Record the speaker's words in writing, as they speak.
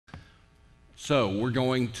So we're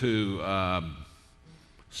going to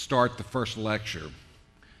start the first lecture,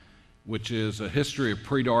 which is a history of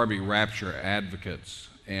Pre-Darby Rapture advocates.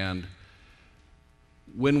 And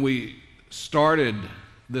when we started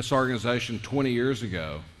this organization 20 years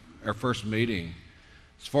ago, our first meeting,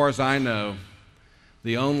 as far as I know,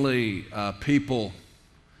 the only people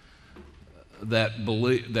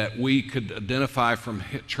that we could identify from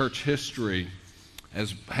church history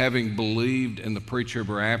as having believed in the Pre-Trib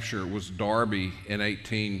Rapture was Darby in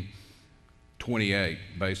 1828,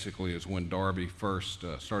 basically, is when Darby first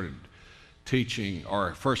started teaching,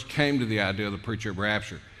 or first came to the idea of the Pre-Trib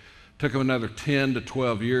Rapture. It took him another 10 to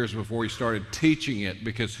 12 years before he started teaching it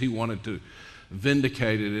because he wanted to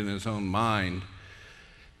vindicate it in his own mind.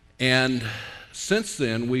 And since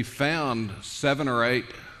then, we've found 7 or 8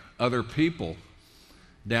 other people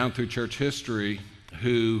down through church history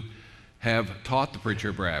who have taught the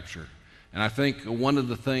Pre-Trib Rapture. And I think one of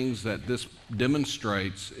the things that this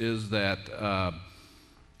demonstrates is that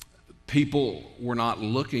people were not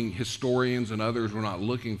looking, historians and others were not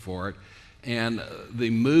looking for it. And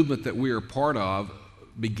the movement that we are part of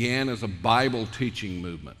began as a Bible teaching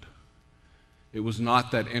movement. It was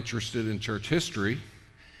not that interested in church history,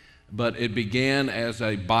 but it began as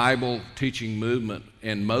a Bible teaching movement,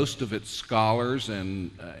 and most of its scholars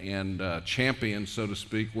and champions, so to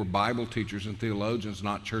speak, were Bible teachers and theologians,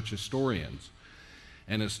 not church historians.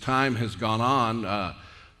 And as time has gone on,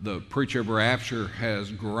 the Pre-Trib Rapture has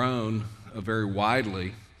grown very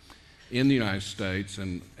widely in the United States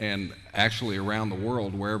and actually around the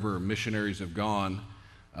world. Wherever missionaries have gone,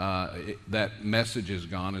 that message has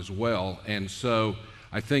gone as well. And so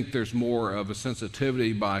I think there's more of a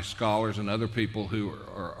sensitivity by scholars and other people who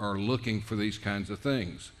are looking for these kinds of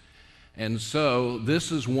things. And so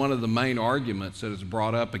this is one of the main arguments that is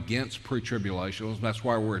brought up against pre-tribulationism. That's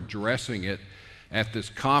why we're addressing it at this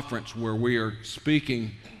conference, where we are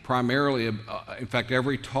speaking primarily, in fact,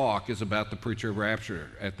 every talk is about the Pre-Trib Rapture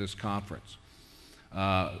at this conference.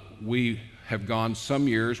 We have gone some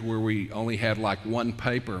years where we only had like one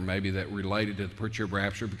paper maybe that related to the Pre-Trib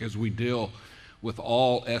Rapture, because we deal with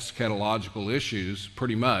all eschatological issues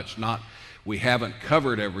pretty much. We haven't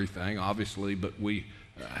covered everything, obviously, but we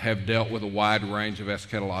have dealt with a wide range of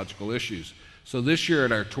eschatological issues. So this year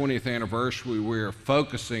at our 20th anniversary, we're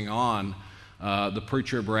focusing on the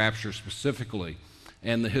Pre-Trib Rapture specifically.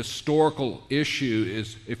 And the historical issue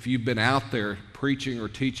is, if you've been out there preaching or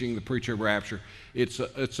teaching the Pre-Trib Rapture, it's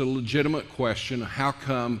a legitimate question. How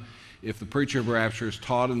come, if the Pre-Trib Rapture is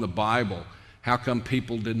taught in the Bible, how come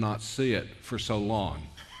people did not see it for so long?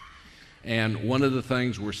 And one of the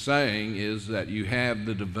things we're saying is that you have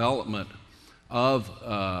the development of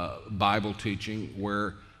Bible teaching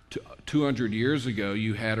where 200 years ago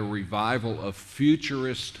you had a revival of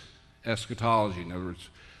futurist eschatology. In other words,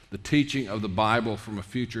 the teaching of the Bible from a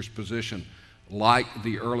futurist position like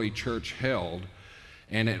the early church held.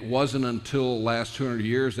 And it wasn't until the last 200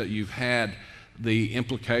 years that you've had the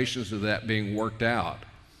implications of that being worked out.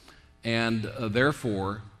 And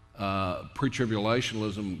therefore,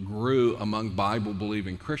 pre-tribulationism grew among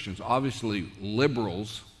Bible-believing Christians. Obviously,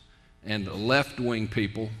 liberals and left-wing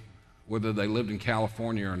people, whether they lived in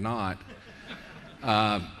California or not,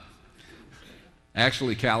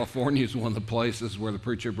 actually, California is one of the places where the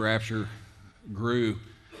Pre-Trib Rapture grew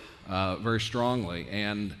very strongly.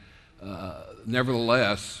 And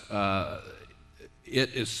nevertheless,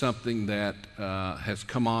 it is something that has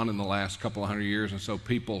come on in the last couple of hundred years, and so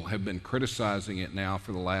people have been criticizing it now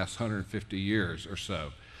for the last 150 years or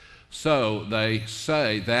so. So they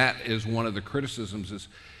say that is one of the criticisms, is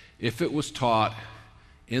if it was taught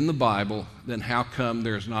in the Bible, then how come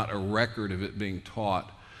there's not a record of it being taught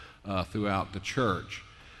throughout the church?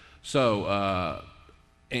 So,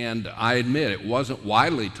 and I admit it wasn't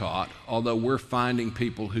widely taught, although we're finding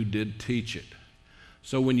people who did teach it.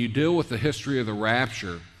 So when you deal with the history of the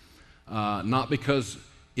rapture, not because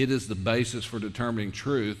it is the basis for determining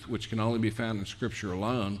truth, which can only be found in Scripture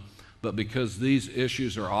alone, but because these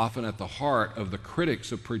issues are often at the heart of the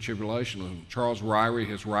critics of pre-tribulationism. Charles Ryrie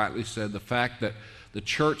has rightly said the fact that the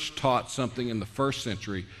church taught something in the first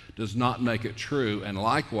century does not make it true, and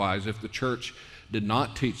likewise, if the church did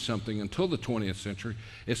not teach something until the 20th century,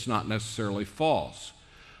 it's not necessarily false.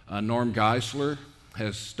 Norm Geisler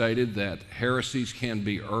has stated that heresies can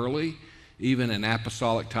be early, even in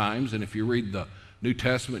apostolic times, and if you read the New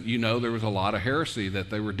Testament, you know there was a lot of heresy that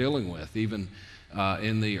they were dealing with, even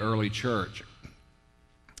in the early church.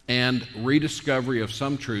 And rediscovery of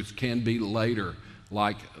some truths can be later,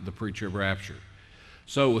 like the Pre-Trib Rapture.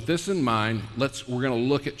 So with this in mind, we're going to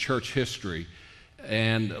look at church history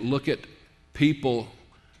and look at people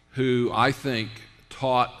who I think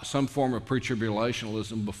taught some form of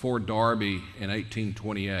pre-tribulationalism before Darby in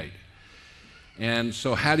 1828. And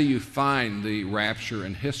so how do you find the rapture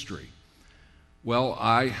in history? Well,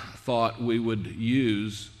 I thought we would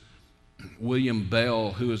use William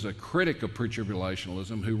Bell, who is a critic of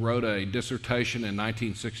pre-tribulationalism, who wrote a dissertation in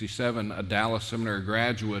 1967, a Dallas Seminary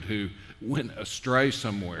graduate who went astray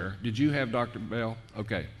somewhere. Did you have Dr. Bell?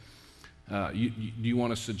 Okay. Do you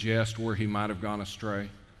want to suggest where he might have gone astray?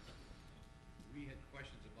 We had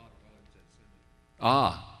questions about it while he was at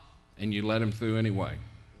Seminary. And you let him through anyway. We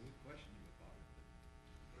questioned him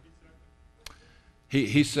about it.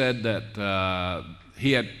 He said that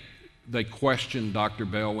they questioned Dr.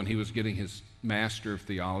 Bell when he was getting his Master of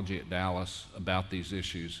Theology at Dallas about these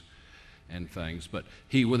issues and things. But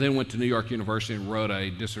he then went to New York University and wrote a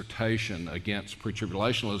dissertation against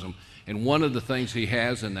pre-tribulationalism. And one of the things he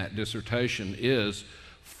has in that dissertation is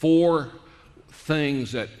 4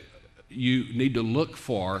 things that you need to look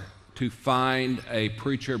for to find a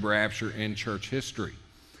pre-trib rapture in church history.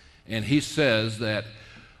 And he says that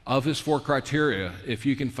of his 4 criteria, if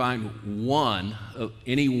you can find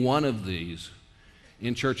any one of these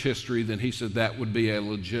in church history, then he said that would be a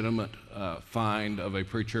legitimate find of a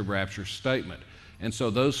pre-trib rapture statement. And so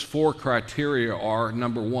those 4 criteria are,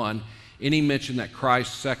 number 1, any mention that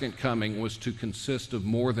Christ's second coming was to consist of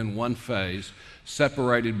more than one phase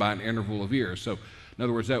separated by an interval of years. So in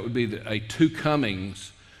other words, that would be a 2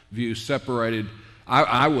 comings view separated.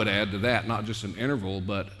 I would add to that not just an interval,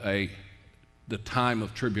 but the time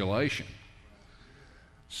of tribulation.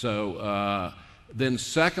 So then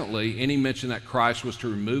secondly, any mention that Christ was to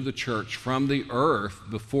remove the church from the earth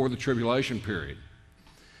before the tribulation period.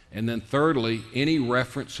 And then thirdly, any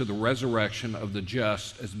reference to the resurrection of the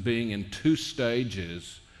just as being in 2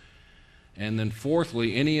 stages. And then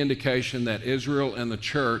fourthly, any indication that Israel and the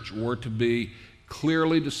church were to be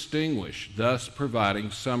clearly distinguished, thus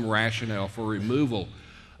providing some rationale for removal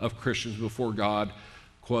of Christians before God,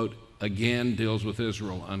 quote, again deals with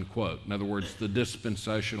Israel, unquote. In other words, the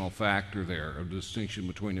dispensational factor there of the distinction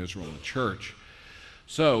between Israel and the church.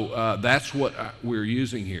 So that's what we're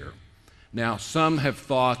using here. Now, some have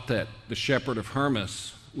thought that the Shepherd of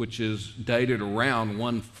Hermas, which is dated around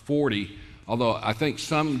 140, although I think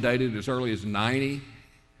some dated as early as 90.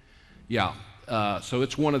 Yeah, so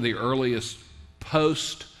it's one of the earliest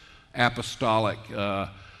post-apostolic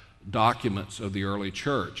documents of the early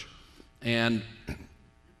church. And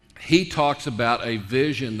he talks about a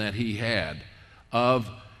vision that he had and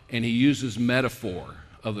he uses metaphor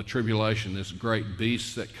of the tribulation. This great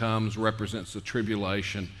beast that comes represents the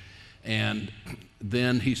tribulation. And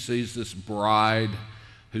then he sees this bride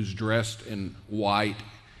who's dressed in white,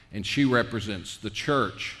 and she represents the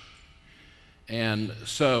church. And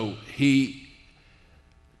so he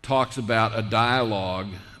talks about a dialogue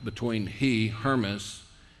between Hermas,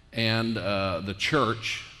 and the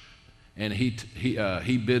church, and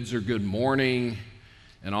he bids her good morning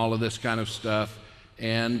and all of this kind of stuff.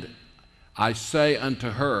 And I say unto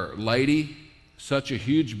her, Lady, such a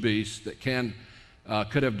huge beast that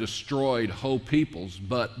could have destroyed whole peoples,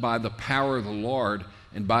 but by the power of the Lord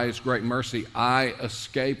and by his great mercy, I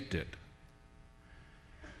escaped it.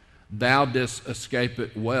 Thou didst escape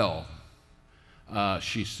it well,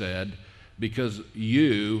 she said, because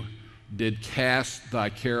you did cast thy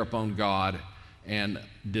care upon God and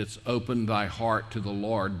didst open thy heart to the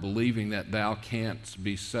Lord, believing that thou canst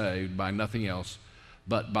be saved by nothing else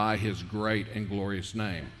but by his great and glorious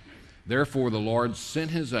name. Therefore the Lord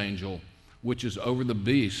sent his angel, which is over the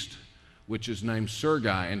beast, which is named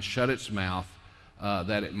Sergai, and shut its mouth,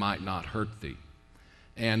 that it might not hurt thee.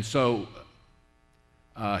 And so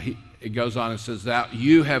it goes on and says,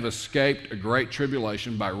 you have escaped a great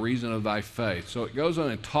tribulation by reason of thy faith. So it goes on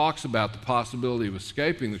and talks about the possibility of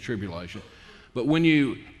escaping the tribulation. But when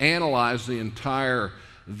you analyze the entire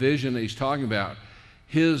vision that he's talking about,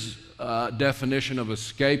 his definition of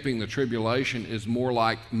escaping the tribulation is more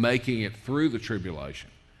like making it through the tribulation.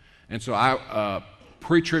 And so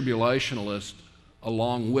pre-tribulationalists,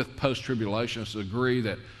 along with post-tribulationists, agree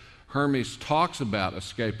that Hermes talks about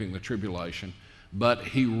escaping the tribulation, but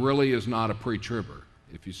he really is not a pre-tribber,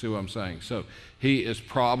 if you see what I'm saying. So he is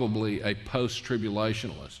probably a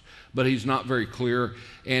post-tribulationalist, but he's not very clear,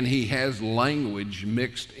 and he has language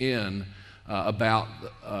mixed in about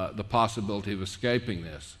the possibility of escaping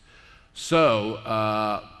this. So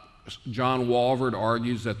John Walvoord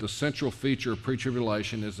argues that the central feature of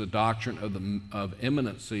pre-tribulation is the doctrine of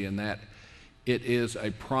imminency, and that it is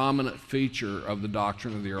a prominent feature of the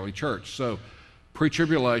doctrine of the early church. So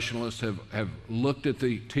pre-tribulationists have looked at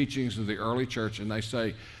the teachings of the early church, and they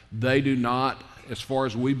say they do not, as far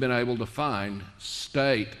as we've been able to find,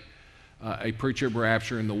 state a pre-trib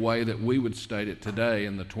rapture in the way that we would state it today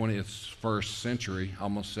in the 21st century.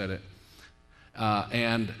 Almost said it.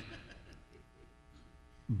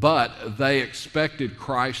 But they expected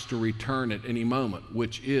Christ to return at any moment,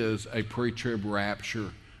 which is a pre-trib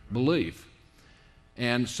rapture belief.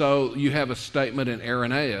 And so you have a statement in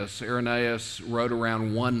Irenaeus. Irenaeus wrote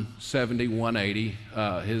around 170, 180.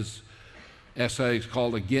 His essay is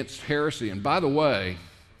called Against Heresy. And by the way,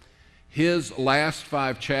 his last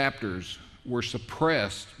 5 chapters were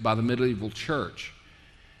suppressed by the medieval church.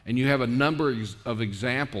 And you have a number of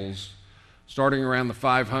examples starting around the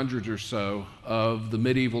 500s or so of the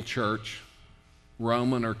medieval church,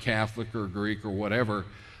 Roman or Catholic or Greek or whatever,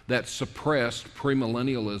 that suppressed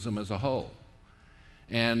premillennialism as a whole.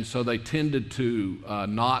 And so they tended to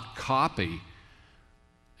not copy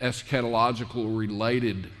eschatological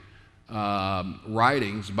related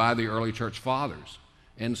writings by the early church fathers.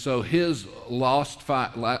 And so his last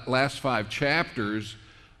 5 chapters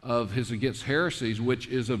of his Against Heresies, which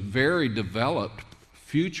is a very developed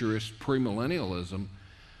futurist premillennialism,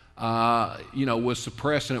 was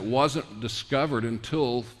suppressed, and it wasn't discovered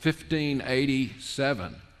until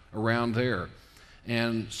 1587, around there.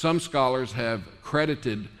 And some scholars have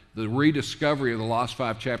credited the rediscovery of the lost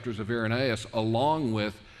 5 chapters of Irenaeus along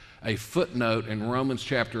with a footnote in Romans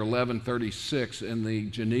chapter 11:36 in the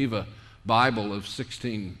Geneva Bible of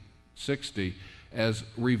 1660 as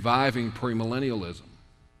reviving premillennialism.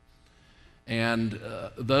 And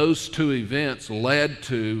those 2 events led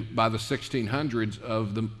to, by the 1600s,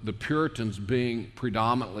 of the Puritans being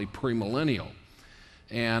predominantly premillennial.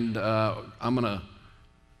 And I'm going to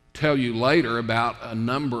tell you later about a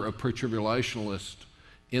number of pre-tribulationists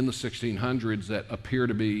in the 1600s that appear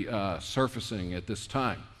to be surfacing at this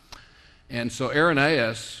time. And so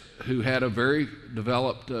Irenaeus, who had a very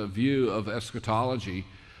developed view of eschatology,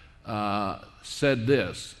 said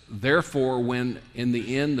this: "Therefore, when in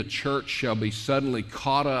the end the church shall be suddenly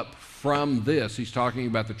caught up from this," he's talking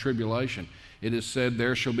about the tribulation, "it is said,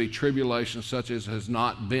 there shall be tribulation such as has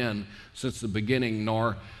not been since the beginning,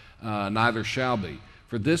 nor neither shall be.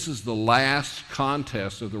 For this is the last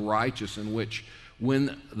contest of the righteous, in which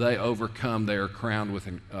when they overcome, they are crowned with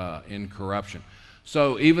incorruption."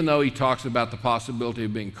 So even though he talks about the possibility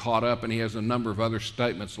of being caught up, and he has a number of other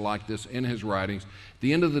statements like this in his writings, at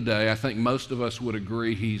the end of the day, I think most of us would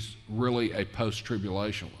agree he's really a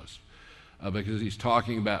post-tribulationalist, because he's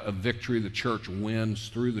talking about a victory the church wins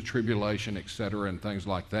through the tribulation, etc., and things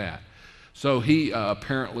like that. So he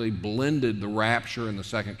apparently blended the rapture and the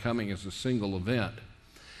second coming as a single event.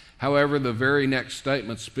 However, the very next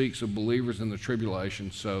statement speaks of believers in the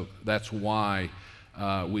tribulation, so that's why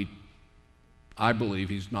I believe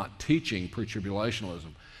he's not teaching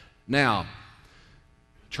pre-tribulationalism. Now,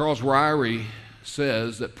 Charles Ryrie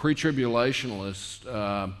says that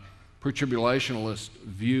pre-tribulationalist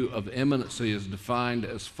view of imminency is defined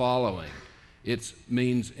as following. It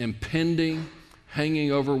means impending,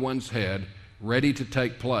 hanging over one's head, ready to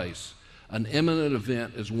take place. An imminent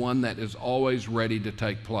event is one that is always ready to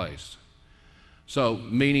take place. So,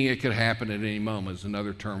 meaning it could happen at any moment is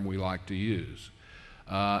another term we like to use.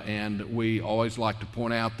 And we always like to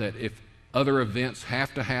point out that if other events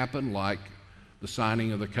have to happen, like the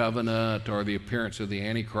signing of the covenant or the appearance of the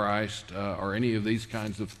Antichrist or any of these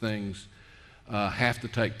kinds of things have to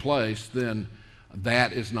take place, then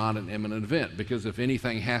that is not an imminent event. Because if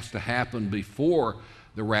anything has to happen before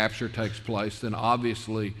the rapture takes place, then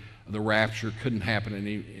obviously the rapture couldn't happen at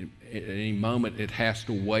any moment. It has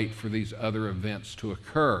to wait for these other events to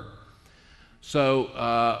occur. So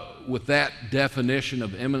with that definition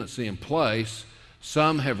of imminency in place,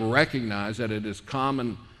 some have recognized that it is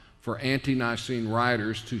common for ante-Nicene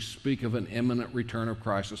writers to speak of an imminent return of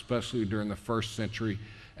Christ, especially during the first century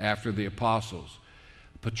after the apostles.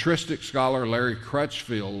 Patristic scholar Larry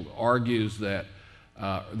Crutchfield argues that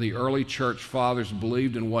the early church fathers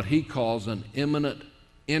believed in what he calls an imminent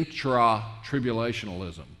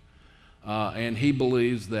intra-tribulationalism. And he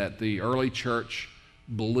believes that the early church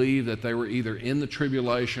believed that they were either in the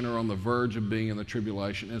tribulation or on the verge of being in the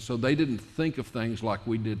tribulation. And so they didn't think of things like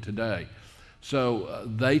we did today. So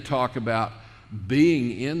they talk about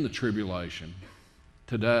being in the tribulation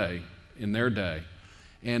today, in their day,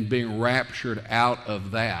 and being raptured out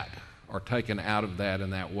of that or taken out of that in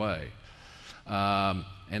that way.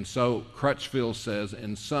 And so Crutchfield says,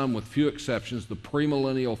 in some, with few exceptions, the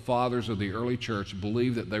premillennial fathers of the early church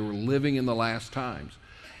believed that they were living in the last times.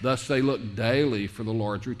 Thus they looked daily for the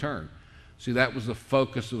Lord's return. See, that was the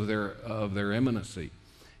focus of their imminency.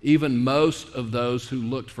 Even most of those who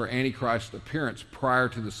looked for Antichrist's appearance prior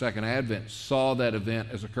to the second advent saw that event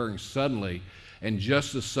as occurring suddenly and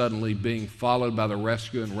just as suddenly being followed by the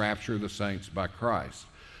rescue and rapture of the saints by Christ.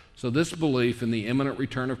 So this belief in the imminent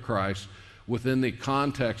return of Christ within the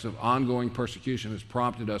context of ongoing persecution has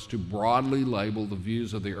prompted us to broadly label the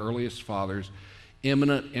views of the earliest fathers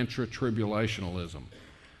imminent intra-tribulationalism.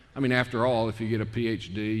 I mean, after all, if you get a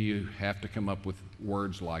PhD, you have to come up with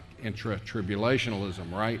words like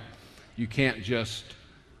intra-tribulationalism, right? You can't just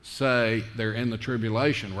say they're in the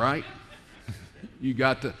tribulation, right? You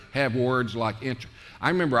got to have words like I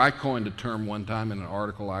remember I coined a term one time in an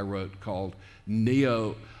article I wrote called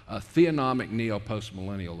theonomic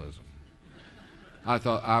neo-postmillennialism. I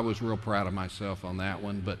thought I was real proud of myself on that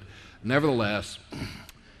one, but nevertheless,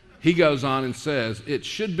 he goes on and says, it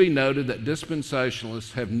should be noted that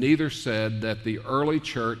dispensationalists have neither said that the early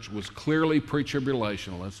church was clearly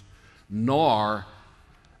pre-tribulationalist, nor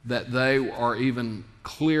that they are even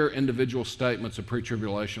clear individual statements of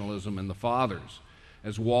pre-tribulationalism in the fathers.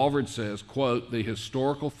 As Walvoord says, quote, the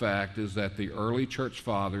historical fact is that the early church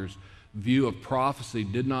fathers' view of prophecy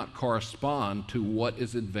did not correspond to what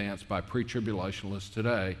is advanced by pre-tribulationalists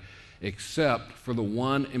today, except for the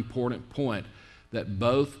one important point that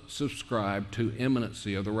both subscribe to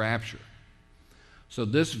imminency of the rapture. So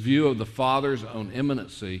this view of the fathers' own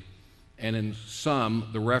imminency, and in some,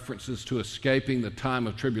 the references to escaping the time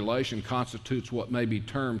of tribulation, constitutes what may be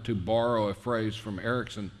termed, to borrow a phrase from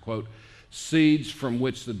Erickson, quote, seeds from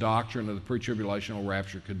which the doctrine of the pre-tribulational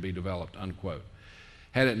rapture could be developed, unquote.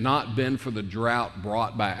 Had it not been for the drought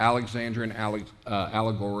brought by Alexandrian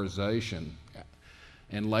allegorization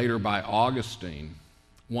and later by Augustine,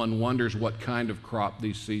 one wonders what kind of crop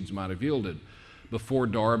these seeds might have yielded before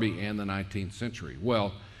Darby and the 19th century.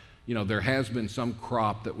 Well, you know, there has been some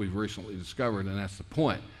crop that we've recently discovered, and that's the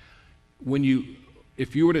point.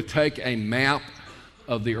 If you were to take a map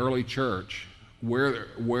of the early church,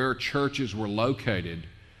 where churches were located,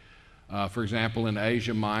 for example, in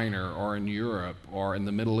Asia Minor or in Europe or in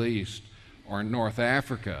the Middle East or in North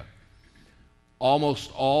Africa, almost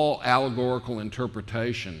all allegorical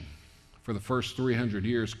interpretation for the first 300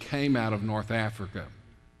 years came out of North Africa,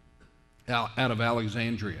 out of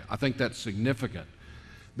Alexandria. I think that's significant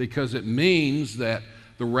because it means that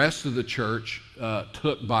the rest of the church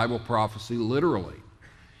took Bible prophecy literally.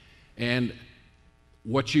 And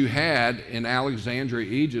what you had in Alexandria,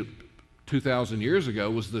 Egypt, 2,000 years ago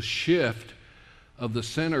was the shift of the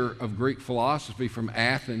center of Greek philosophy from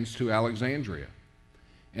Athens to Alexandria.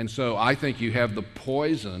 And so I think you have the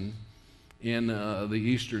poison in the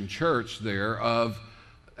Eastern Church there of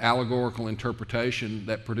allegorical interpretation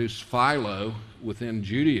that produced Philo within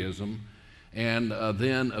Judaism, and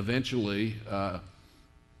then eventually,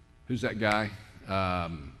 who's that guy?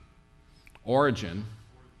 Origen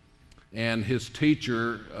and his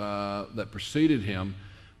teacher that preceded him,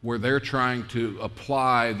 where they're trying to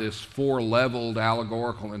apply this four-leveled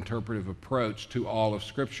allegorical interpretive approach to all of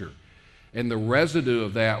Scripture. And the residue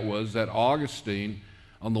of that was that Augustine,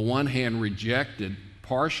 on the one hand, rejected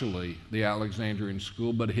partially the Alexandrian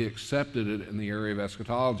school, but he accepted it in the area of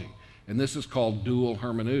eschatology. And this is called dual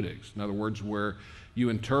hermeneutics. In other words, where you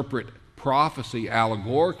interpret prophecy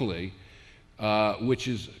allegorically, which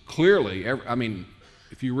is clearly,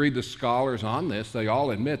 if you read the scholars on this, they all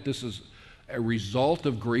admit this is a result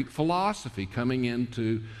of Greek philosophy coming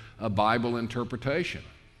into a Bible interpretation.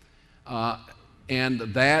 And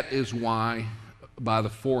that is why by the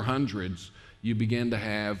 400s you begin to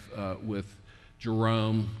have with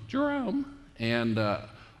Jerome and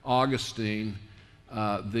Augustine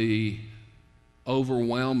the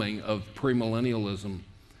overwhelming of premillennialism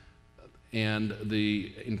and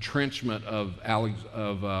the entrenchment of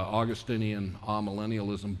Augustinian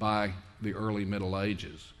amillennialism by the early Middle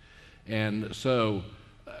Ages. And so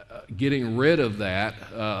getting rid of that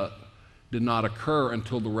did not occur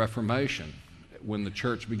until the Reformation, when the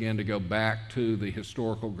church began to go back to the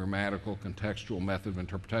historical, grammatical, contextual method of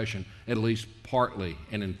interpretation, at least partly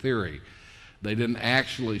and in theory. They didn't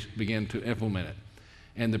actually begin to implement it.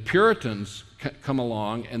 And the Puritans come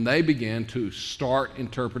along and they began to start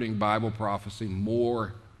interpreting Bible prophecy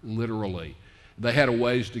more literally. They had a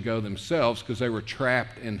ways to go themselves because they were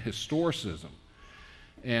trapped in historicism.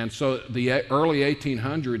 And so the early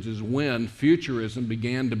 1800s is when futurism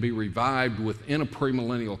began to be revived within a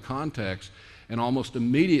premillennial context, and almost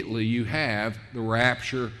immediately you have the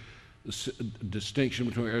rapture, the distinction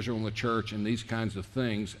between Israel and the church, and these kinds of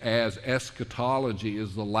things, as eschatology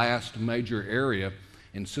is the last major area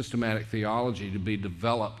in systematic theology to be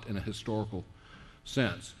developed in a historical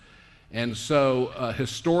sense. And so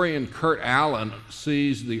historian Kurt Allen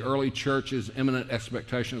sees the early church's imminent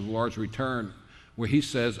expectation of the Lord's return where he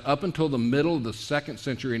says, up until the middle of the 2nd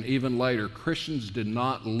century and even later, Christians did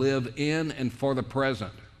not live in and for the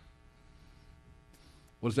present.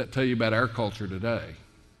 What does that tell you about our culture today?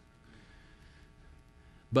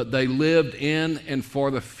 But they lived in and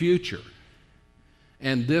for the future.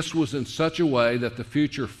 And this was in such a way that the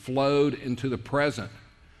future flowed into the present,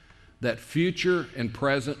 that future and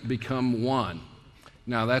present become one.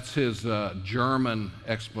 Now, that's his German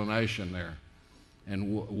explanation there,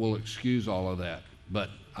 and we'll excuse all of that. But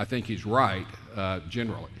I think he's right,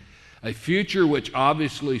 generally. A future which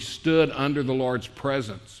obviously stood under the Lord's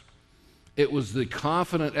presence. It was the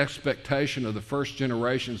confident expectation of the first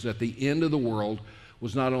generations that the end of the world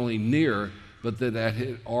was not only near, but that it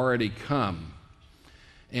had already come.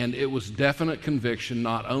 And it was definite conviction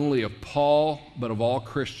not only of Paul, but of all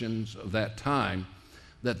Christians of that time,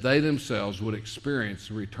 that they themselves would experience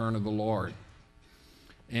the return of the Lord.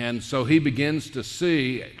 And so he begins to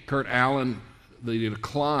see, Kurt Allen, the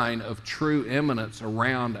decline of true imminence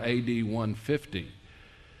around AD 150.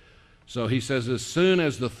 So he says, as soon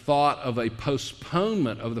as the thought of a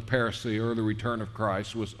postponement of the parousia, or the return of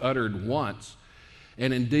Christ, was uttered once,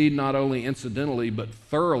 and indeed not only incidentally but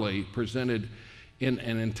thoroughly presented in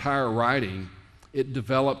an entire writing, it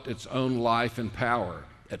developed its own life and power.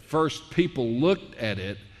 At first, people looked at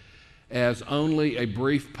it as only a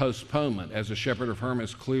brief postponement, as the Shepherd of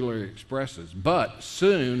Hermas clearly expresses. But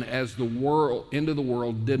soon as the end of the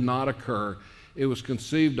world did not occur, it was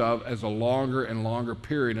conceived of as a longer and longer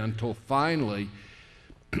period until finally,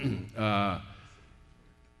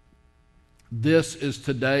 this is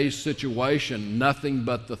today's situation. Nothing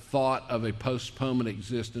but the thought of a postponement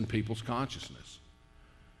exists in people's consciousness.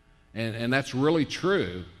 And that's really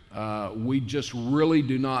true. We just really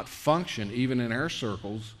do not function, even in our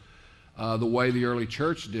circles, the way the early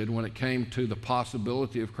church did when it came to the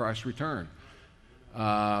possibility of Christ's return.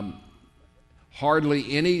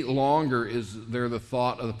 Hardly any longer is there the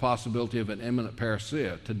thought of the possibility of an imminent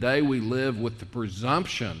parousia. Today we live with the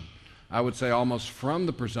presumption, I would say almost from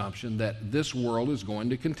the presumption, that this world is going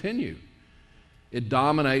to continue. It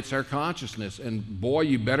dominates our consciousness. And boy,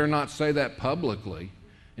 you better not say that publicly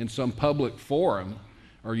in some public forum,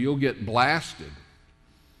 or you'll get blasted,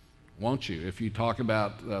 won't you? If you talk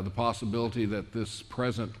about the possibility that this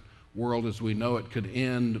present world as we know it could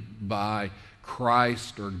end by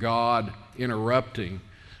Christ or God interrupting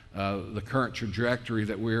the current trajectory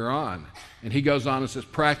that we're on. And he goes on and says,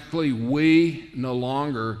 practically we no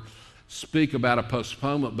longer speak about a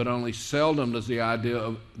postponement, but only seldom does the idea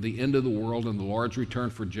of the end of the world and the Lord's return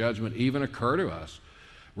for judgment even occur to us.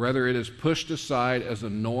 Rather, it is pushed aside as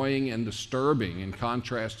annoying and disturbing in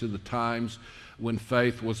contrast to the times when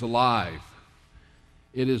faith was alive.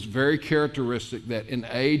 It is very characteristic that in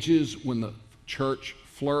ages when the church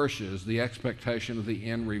flourishes, the expectation of the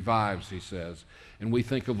end revives, he says. And we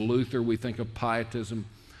think of Luther, we think of pietism,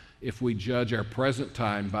 if we judge our present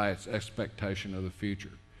time by its expectation of the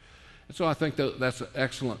future. And so I think that's an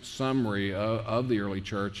excellent summary of the early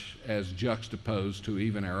church as juxtaposed to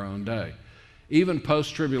even our own day. Even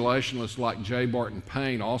post-tribulationists like J. Barton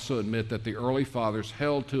Payne also admit that the early fathers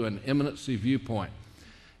held to an imminency viewpoint.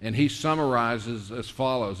 And he summarizes as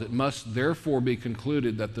follows: it must therefore be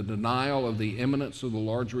concluded that the denial of the imminence of the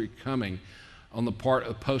Lord's coming on the part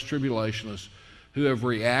of post-tribulationists who have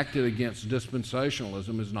reacted against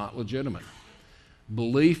dispensationalism is not legitimate.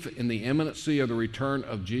 Belief in the imminency of the return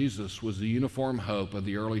of Jesus was the uniform hope of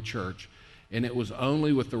the early church, and it was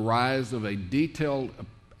only with the rise of a detailed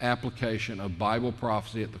application of Bible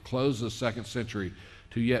prophecy at the close of the 2nd century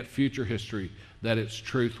to yet future history that its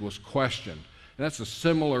truth was questioned. And that's a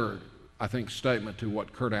similar, I think, statement to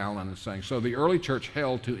what Kurt Allen is saying. So the early church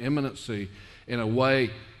held to imminency in a way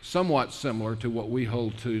somewhat similar to what we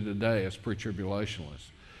hold to today as pre-tribulationists.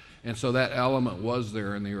 And so that element was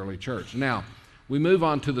there in the early church. Now, we move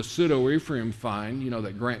on to the pseudo-Ephraim find,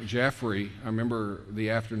 that Grant Jeffrey, I remember the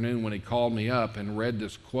afternoon when he called me up and read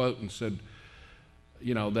this quote and said,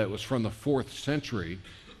 that was from the 4th century.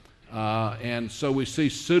 And so we see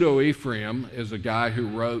pseudo-Ephraim is a guy who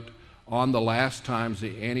wrote on the last times,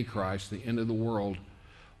 the Antichrist, the end of the world,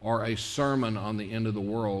 or a sermon on the end of the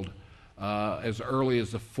world as early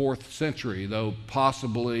as the 4th century, though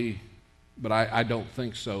possibly, but I don't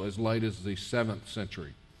think so, as late as the 7th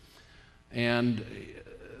century. And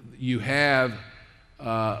you have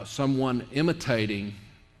someone imitating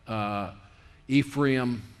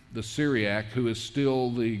Ephraim the Syriac, who is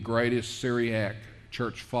still the greatest Syriac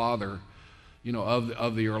church father,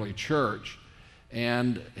 of the early church.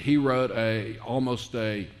 And he wrote almost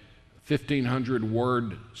a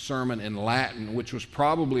 1,500-word sermon in Latin, which was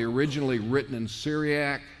probably originally written in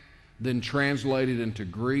Syriac, then translated into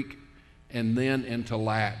Greek, and then into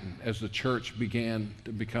Latin as the church began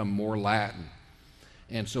to become more Latin.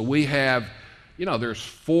 And so we have, there's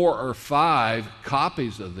 4 or 5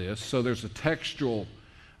 copies of this. So there's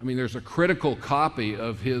there's a critical copy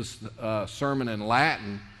of his sermon in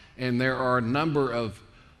Latin, and there are a number of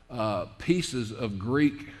pieces of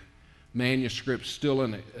Greek manuscripts still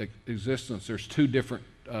in existence. There's 2 different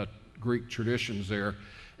Greek traditions there.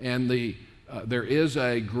 And there is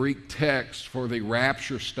a Greek text for the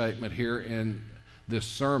rapture statement here in this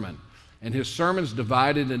sermon. And his sermon's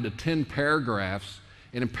divided into 10 paragraphs.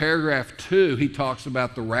 And in paragraph 2, he talks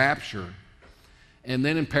about the rapture. And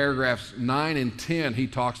then in paragraphs 9 and 10, he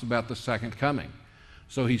talks about the second coming.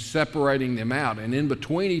 So he's separating them out. And in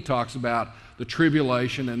between, he talks about the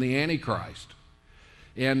tribulation and the Antichrist.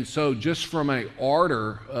 And so just from an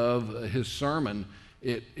order of his sermon,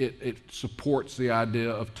 it supports the idea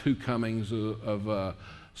of 2 comings of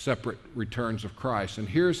separate returns of Christ. And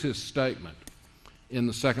here's his statement in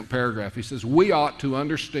the second paragraph. He says, "We ought to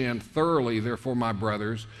understand thoroughly, therefore, my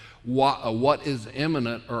brothers, what is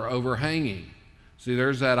imminent or overhanging." See,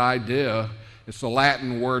 there's that idea. It's the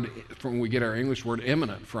Latin word from we get our English word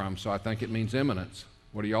imminent from, so I think it means imminence.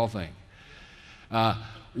 What do y'all think?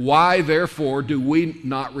 Why, therefore, do we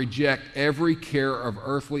not reject every care of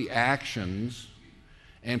earthly actions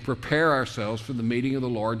and prepare ourselves for the meeting of the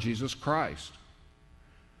Lord Jesus Christ,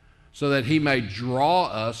 so that he may draw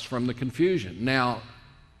us from the confusion? Now,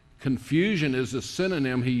 confusion is a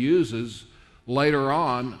synonym he uses later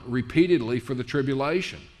on repeatedly for the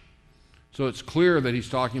tribulation. So it's clear that he's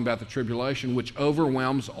talking about the tribulation, which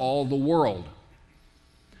overwhelms all the world.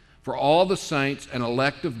 For all the saints and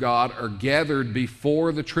elect of God are gathered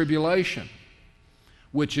before the tribulation,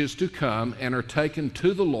 which is to come, and are taken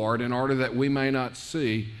to the Lord, in order that we may not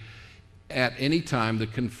see at any time the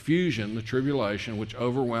confusion, the tribulation, which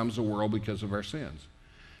overwhelms the world because of our sins.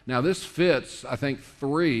 Now this fits, I think,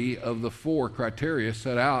 3 of the 4 criteria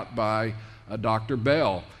set out by Dr.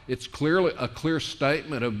 Bell. It's clearly a clear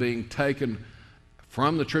statement of being taken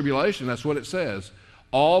from the tribulation. That's what it says.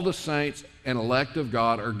 All the saints and elect of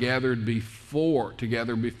God are gathered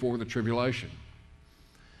together before the tribulation.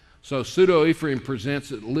 So Pseudo-Ephraim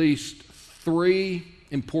presents at least 3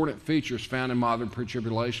 important features found in modern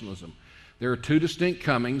pre-tribulationism. There are 2 distinct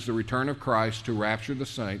comings: the return of Christ to rapture the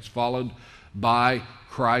saints, followed by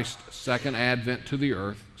Christ's second advent to the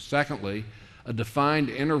earth. Secondly, a defined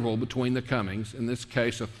interval between the comings, in this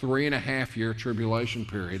case a 3.5-year tribulation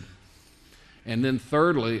period. And then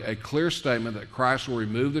thirdly, a clear statement that Christ will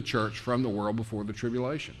remove the church from the world before the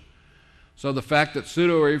tribulation. So the fact that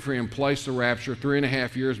Pseudo-Ephraim placed the rapture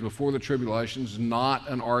 3.5 years before the tribulation is not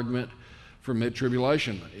an argument for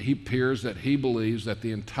mid-tribulation. He appears that he believes that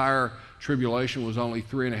the entire tribulation was only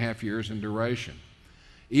 3.5 years in duration.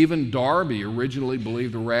 Even Darby originally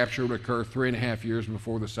believed the rapture would occur 3.5 years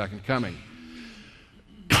before the second coming.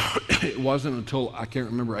 It wasn't until, I can't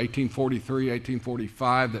remember, 1843,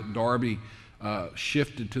 1845 that Darby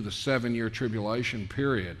shifted to the 7-year tribulation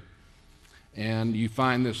period. And you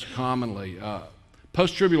find this commonly.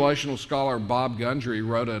 Post-tribulational scholar Bob Gundry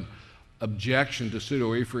wrote an objection to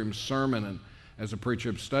Pseudo-Ephraim's sermon as a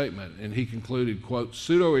pre-trib statement, and he concluded, quote,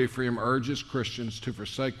 "Pseudo-Ephraim urges Christians to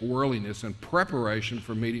forsake worldliness in preparation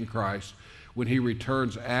for meeting Christ when he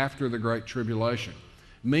returns after the Great Tribulation.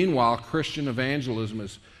 Meanwhile, Christian evangelism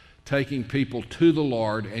is taking people to the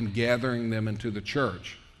Lord and gathering them into the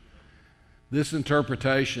church. This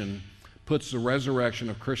interpretation puts the resurrection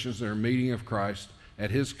of Christians in their meeting of Christ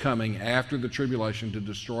at his coming after the tribulation to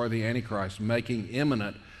destroy the Antichrist, making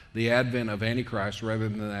imminent the advent of Antichrist rather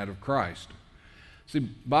than that of Christ." See,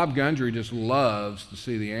 Bob Gundry just loves to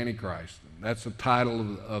see the Antichrist. That's the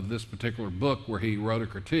title of this particular book where he wrote a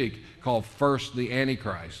critique called First the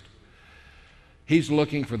Antichrist. He's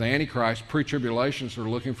looking for the Antichrist. Pre-tribulationists are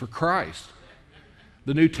looking for Christ.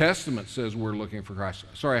 The New Testament says we're looking for Christ.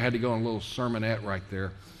 Sorry, I had to go on a little sermonette right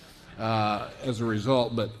there as a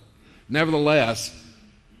result, but nevertheless,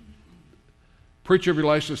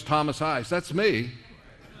 pre-tribulationist Thomas Ice, that's me,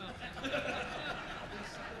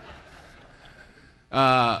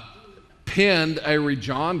 penned a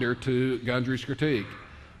rejoinder to Gundry's critique.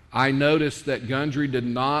 I noticed that Gundry did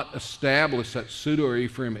not establish that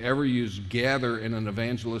Pseudo-Ephraim ever used gather in an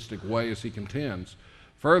evangelistic way as he contends.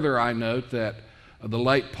 Further, I note that the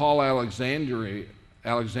late Paul Alexander,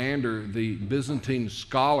 the Byzantine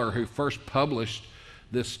scholar who first published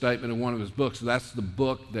this statement in one of his books, that's the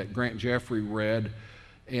book that Grant Jeffrey read,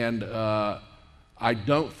 and I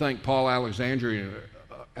don't think Paul Alexander,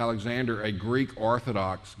 a Greek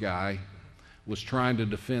Orthodox guy, was trying to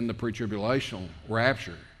defend the pre-tribulational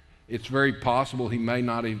rapture. It's very possible he may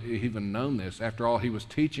not have even known this. After all, he was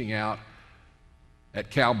teaching out at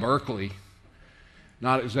Cal Berkeley,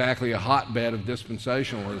 not exactly a hotbed of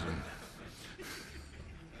dispensationalism.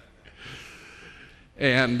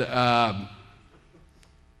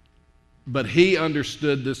 But he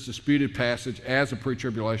understood this disputed passage as a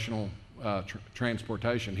pre-tribulational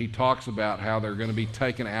transportation. He talks about how they're going to be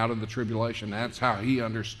taken out of the tribulation. That's how he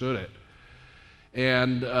understood it.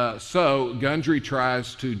 And so Gundry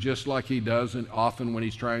tries to, just like he does and often when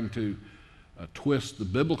he's trying to twist the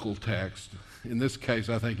biblical text, in this case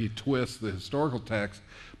I think he twists the historical text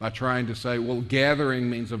by trying to say, well, gathering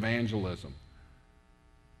means evangelism.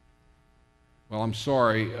 Well, I'm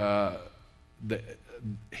sorry,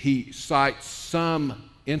 he cites some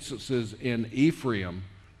instances in Ephraim,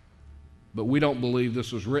 but we don't believe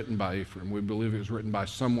this was written by Ephraim. We believe it was written by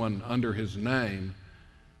someone under his name,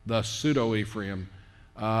 thus pseudo-Ephraim.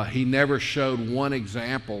 He never showed one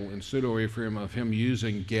example in pseudo-Ephraim of him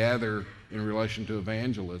using gather in relation to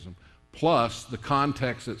evangelism. Plus, the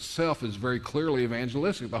context itself is very clearly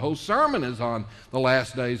evangelistic. The whole sermon is on the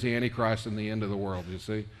last days, the Antichrist, and the end of the world, you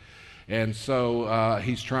see. And so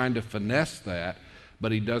he's trying to finesse that,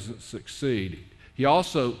 but he doesn't succeed. He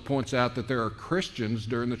also points out that there are Christians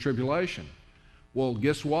during the tribulation. Well,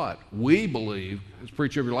 guess what? We believe, as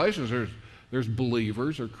pre-tribulationists, there's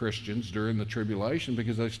believers or Christians during the tribulation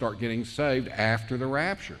because they start getting saved after the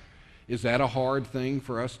rapture. Is that a hard thing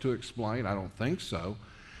for us to explain? I don't think so.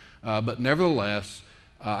 But nevertheless,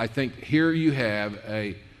 I think here you have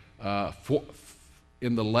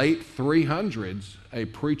in the late 300s, a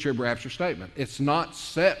pre-trib rapture statement. It's not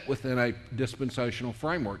set within a dispensational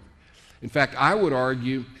framework. In fact, I would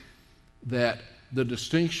argue that the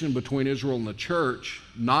distinction between Israel and the church,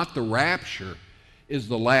 not the rapture, is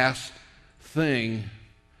the last thing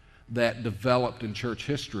that developed in church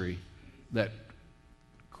history that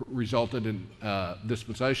resulted in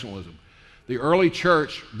dispensationalism. The early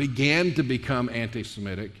church began to become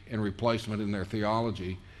anti-Semitic and replacement in their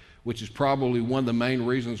theology, which is probably one of the main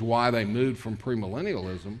reasons why they moved from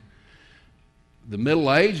premillennialism. The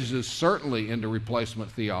Middle Ages is certainly into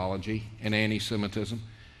replacement theology and anti-Semitism.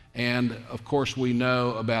 And of course, we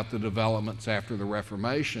know about the developments after the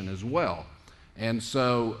Reformation as well. And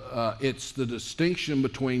so it's the distinction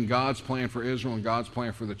between God's plan for Israel and God's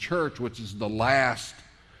plan for the church, which is the last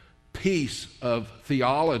piece of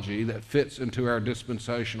theology that fits into our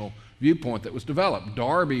dispensational viewpoint that was developed.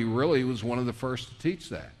 Darby really was one of the first to teach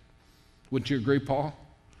that. Wouldn't you agree, Paul?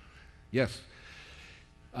 Yes.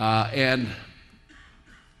 And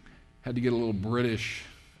had to get a little British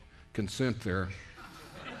consent there.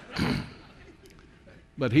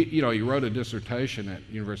 But he wrote a dissertation at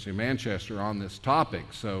University of Manchester on this topic,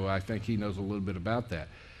 so I think he knows a little bit about that.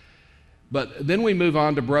 But then we move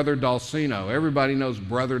on to Brother Dulcino. Everybody knows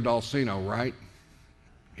Brother Dulcino, right?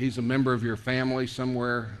 He's a member of your family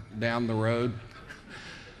somewhere down the road.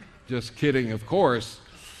 Just kidding, of course.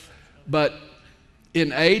 But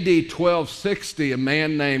in AD 1260, a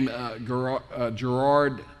man named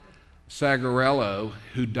Gerard Sagarello,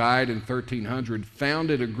 who died in 1300,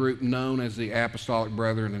 founded a group known as the Apostolic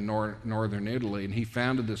Brethren in northern Italy, and he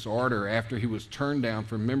founded this order after he was turned down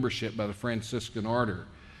for membership by the Franciscan order.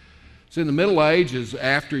 So in the Middle Ages,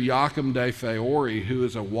 after Joachim de Fiori, who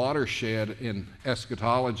is a watershed in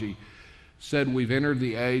eschatology, said we've entered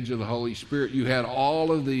the age of the Holy Spirit, you had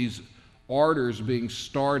all of these orders being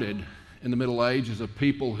started in the Middle Ages of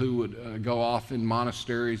people who would go off in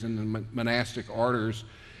monasteries and the monastic orders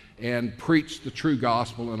and preach the true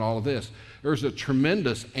gospel and all of this. There's a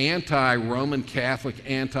tremendous anti-Roman Catholic,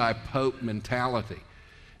 anti-Pope mentality.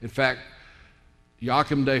 In fact,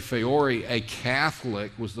 Joachim de Fiori, a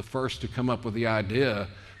Catholic, was the first to come up with the idea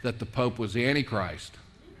that the Pope was the Antichrist.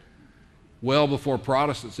 Well before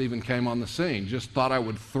Protestants even came on the scene. Just thought I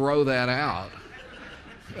would throw that out,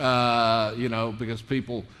 because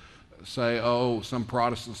people say, oh, some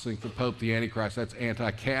Protestants think the Pope the Antichrist, that's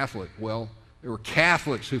anti-Catholic. Well, there were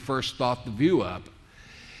Catholics who first thought the view up.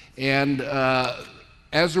 And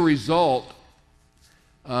as a result,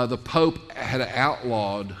 the Pope had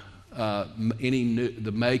outlawed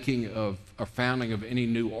the making of or founding of any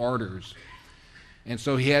new orders. And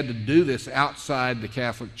so he had to do this outside the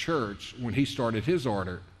Catholic Church when he started his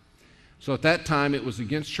order. So at that time, it was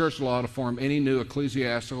against church law to form any new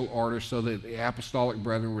ecclesiastical order, so that the apostolic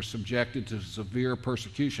brethren were subjected to severe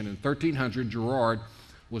persecution. In 1300, Gerard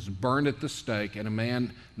was burned at the stake, and a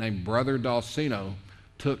man named Brother Dulcino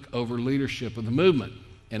took over leadership of the movement.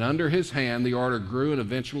 And under his hand, the order grew and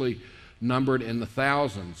eventually numbered in the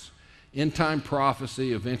thousands. End-time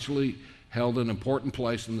prophecy eventually held an important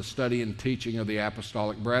place in the study and teaching of the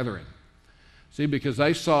apostolic brethren. See, because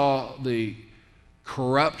they saw the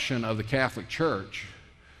corruption of the Catholic Church,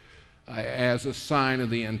 as a sign of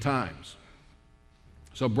the end times.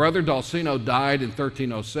 So Brother Dulcino died in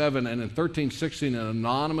 1307, and in 1316 an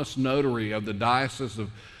anonymous notary of the Diocese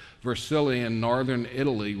of Vercelli in northern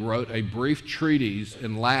Italy wrote a brief treatise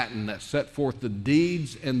in Latin that set forth the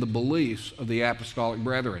deeds and the beliefs of the apostolic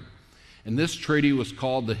brethren. And this treaty was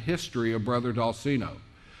called The History of Brother Dulcino.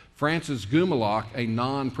 Francis Gumelach, a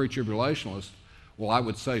non-pre-tribulationalist, well, I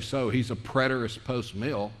would say so, he's a preterist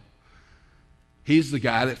post-mill. He's the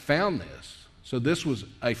guy that found this. So this was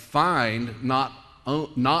a find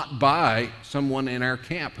not by someone in our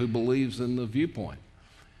camp who believes in the viewpoint.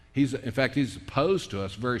 In fact, he's opposed to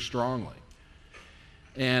us very strongly,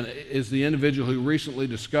 and is the individual who recently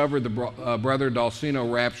discovered the Brother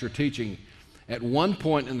Dulcino rapture teaching. At one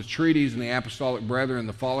point in the treatise in the Apostolic Brethren,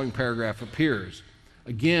 the following paragraph appears.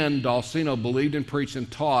 Again, Dulcino believed and preached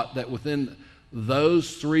and taught that within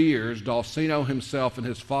those 3 years, Dulcino himself and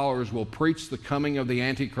his followers will preach the coming of the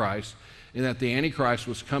Antichrist, and that the Antichrist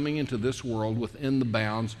was coming into this world within the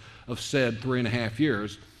bounds of said 3.5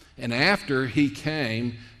 years. And after he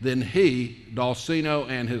came, then he, Dulcino,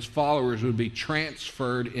 and his followers would be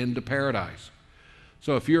transferred into paradise.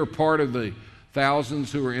 So if you're a part of the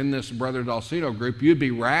thousands who are in this Brother Dulcino group, you'd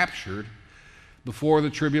be raptured before the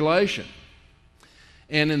tribulation.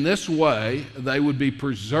 And in this way, they would be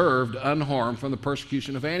preserved unharmed from the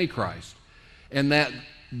persecution of Antichrist. And that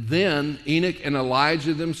then Enoch and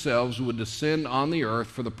Elijah themselves would descend on the earth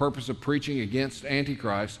for the purpose of preaching against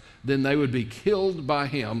Antichrist. Then they would be killed by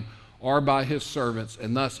him or by his servants,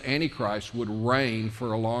 and thus Antichrist would reign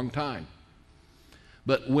for a long time.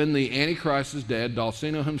 But when the Antichrist is dead,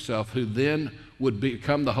 Dulcino himself, who then would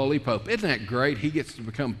become the Holy Pope, isn't that great? He gets to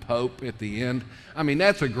become Pope at the end. I mean,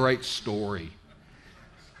 that's a great story.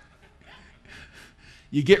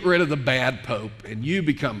 You get rid of the bad Pope, and you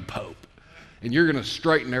become Pope. And you're going to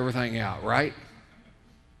straighten everything out, right?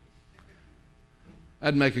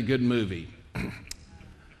 That'd make a good movie,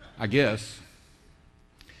 I guess.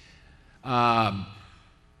 And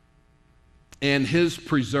his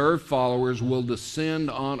preserved followers will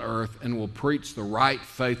descend on earth and will preach the right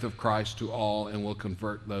faith of Christ to all, and will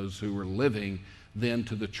convert those who were living then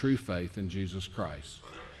to the true faith in Jesus Christ.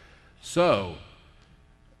 So,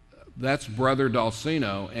 that's Brother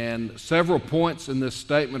Dulcino, and several points in this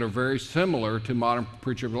statement are very similar to modern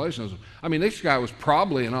pre-tribulationism. I mean, this guy was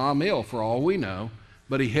probably an Amil for all we know,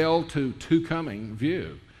 but he held to two coming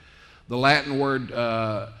view. The Latin word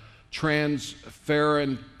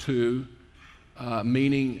transferentu,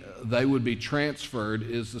 meaning they would be transferred,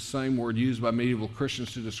 is the same word used by medieval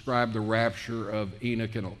Christians to describe the rapture of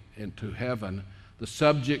Enoch into heaven. The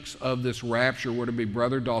subjects of this rapture were to be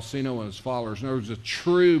Brother Dulcino and his followers. In other words, the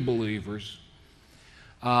true believers.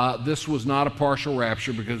 This was not a partial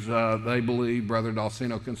rapture because they believed Brother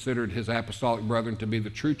Dulcino considered his apostolic brethren to be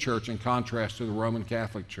the true church in contrast to the Roman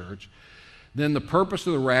Catholic Church. Then the purpose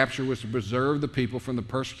of the rapture was to preserve the people from the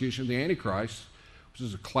persecution of the Antichrist, which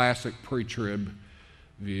is a classic pre-trib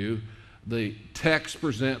view. The text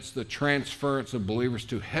presents the transference of believers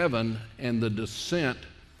to heaven and the descent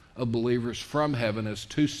of believers from heaven as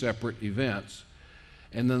two separate events.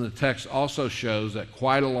 And then the text also shows that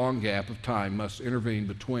quite a long gap of time must intervene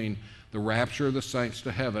between the rapture of the saints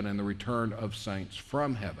to heaven and the return of saints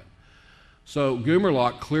from heaven. So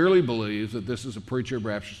Gumerlock clearly believes that this is a pre-trib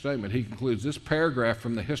rapture statement. He concludes, this paragraph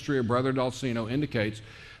from the history of Brother Dulcino indicates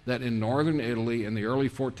that in northern Italy in the early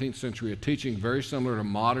 14th century, a teaching very similar to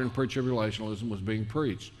modern pre-tribulationism was being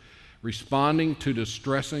preached. Responding to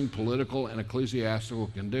distressing political and ecclesiastical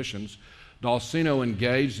conditions, Dulcino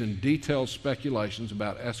engaged in detailed speculations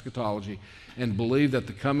about eschatology and believed that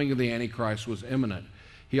the coming of the Antichrist was imminent.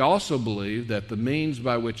 He also believed that the means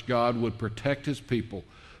by which God would protect his people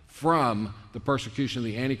from the persecution of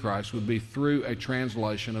the Antichrist would be through a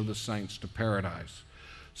translation of the saints to paradise.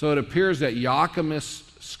 So it appears that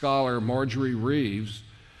Joachimist scholar Marjorie Reeves,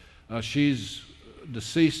 she's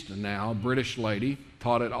deceased now, a British lady,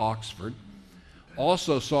 taught at Oxford,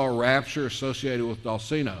 also saw a rapture associated with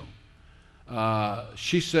Dulcino.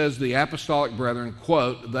 She says the apostolic brethren,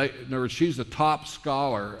 quote, in other words, she's the top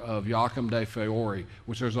scholar of Joachim de Fiore,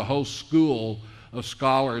 which there's a whole school of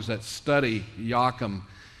scholars that study Joachim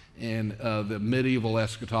and the medieval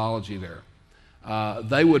eschatology there.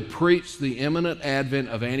 They would preach the imminent advent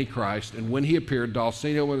of Antichrist, and when he appeared,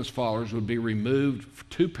 Dulcino and his followers would be removed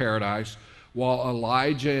to paradise, while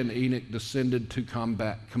Elijah and Enoch descended to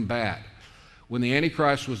combat. When the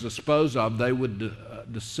Antichrist was disposed of, they would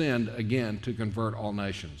descend again to convert all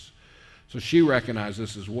nations. So she recognized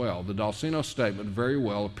this as well. The Dulcino statement very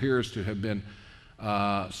well appears to have been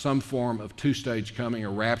some form of two-stage coming, a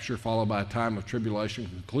rapture followed by a time of tribulation,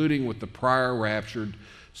 concluding with the prior raptured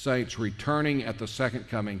saints returning at the second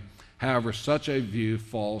coming. However, such a view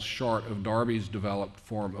falls short of Darby's developed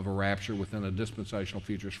form of a rapture within a dispensational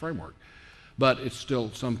futurist framework, but it's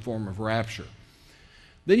still some form of rapture.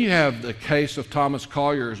 Then you have the case of Thomas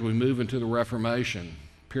Collier as we move into the Reformation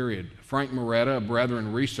period. Frank Moretta, a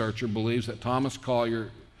Brethren researcher, believes that Thomas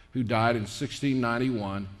Collier, who died in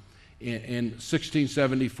 1691, in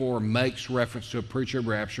 1674 makes reference to a pre-trib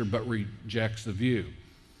rapture but rejects the view,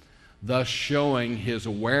 thus showing his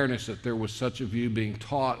awareness that there was such a view being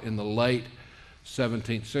taught in the late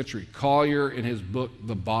 17th century. Collier, in his book,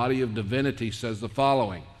 The Body of Divinity, says the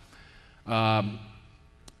following.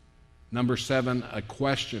 Number 7, a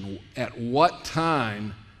question. At what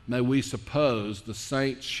time may we suppose the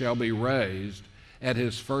saints shall be raised at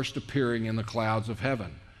his first appearing in the clouds of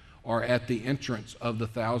heaven, or at the entrance of the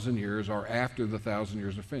 1,000 years, or after the 1,000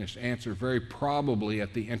 years are finished? Answer, very probably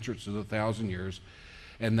at the entrance of the 1,000 years,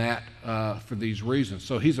 and that for these reasons.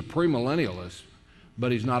 So he's a premillennialist,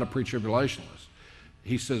 but he's not a pre-tribulationalist.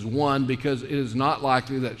 He says, 1, because it is not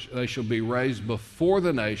likely that they shall be raised before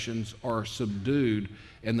the nations are subdued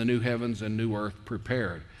and the new heavens and new earth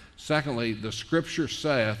prepared. Secondly, the scripture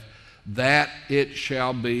saith that it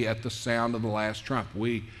shall be at the sound of the last trump.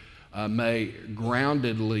 We may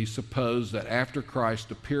groundedly suppose that after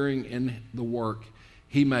Christ appearing in the work,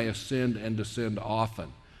 he may ascend and descend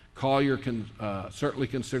often. Collier certainly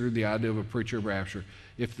considered the idea of a pre-trib rapture.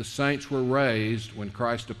 If the saints were raised when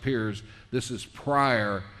Christ appears, this is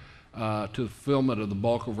prior to the fulfillment of the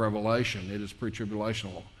bulk of Revelation. It is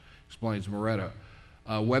pre-tribulational, explains Moretta.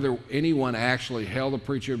 Whether anyone actually held a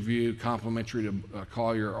pre-trib view complementary to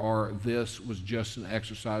Collier or this was just an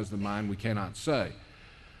exercise of the mind, we cannot say.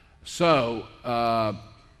 So,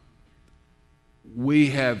 we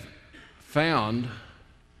have found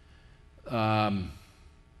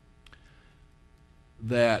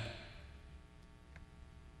that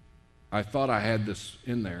I thought I had this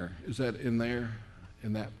in there. Is that in there,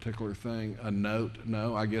 in that particular thing? A note?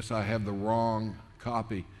 No, I guess I have the wrong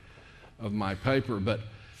copy of my paper, but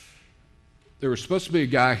there was supposed to be a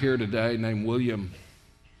guy here today named William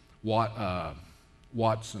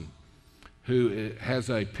Watson, who has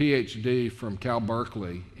a PhD from Cal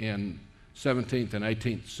Berkeley in 17th and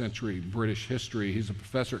 18th century British history. He's a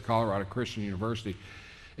professor at Colorado Christian University,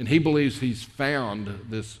 and he believes he's found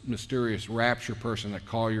this mysterious rapture person that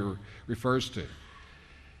Collier refers to.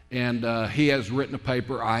 And he has written a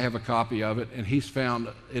paper, I have a copy of it, and he's found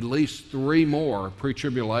at least 3 more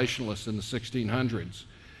pre-tribulationalists in the 1600s.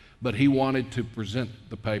 But he wanted to present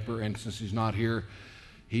the paper, and since he's not here,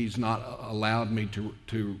 he's not allowed me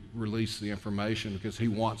to release the information because he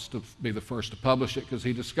wants to be the first to publish it because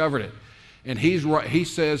he discovered it. And he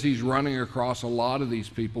says he's running across a lot of these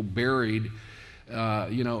people buried,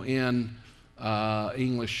 in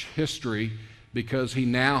English history, because he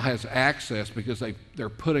now has access, because they're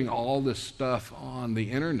putting all this stuff on the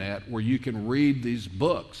internet where you can read these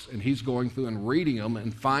books, and he's going through and reading them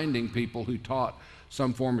and finding people who taught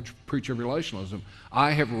some form of pre-tribulationalism.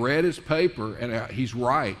 I have read his paper, and he's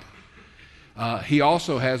right. He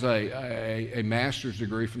also has a master's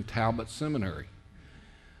degree from Talbot Seminary.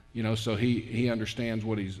 So he understands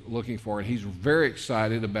what he's looking for, and he's very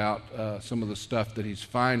excited about some of the stuff that he's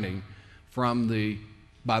finding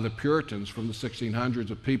by the Puritans from the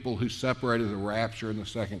 1600s of people who separated the rapture and the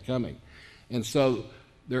second coming. And so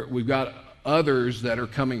we've got others that are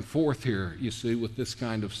coming forth here, you see, with this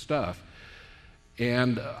kind of stuff.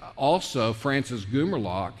 And also, Francis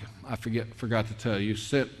Gumerlock, I forgot to tell you,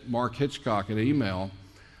 sent Mark Hitchcock an email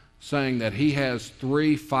saying that he has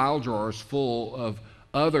 3 file drawers full of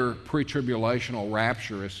other pre-tribulational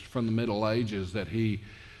rapturists from the Middle Ages that he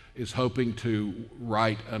is hoping to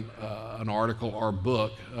write an article or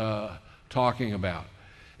book talking about.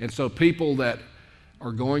 And so people that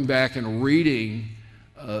are going back and reading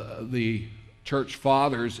the church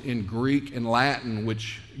fathers in Greek and Latin,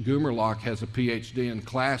 which Gumerlock has a PhD in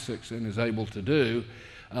classics and is able to do,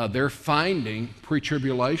 they're finding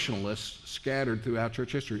pre-tribulationalists scattered throughout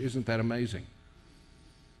church history. Isn't that amazing?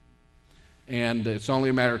 And it's only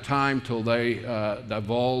a matter of time till they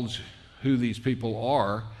divulge who these people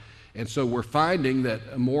are. And so we're finding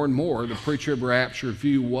that more and more the pre-trib rapture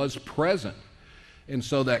view was present. And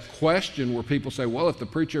so that question where people say, well, if the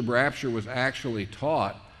pre-trib rapture was actually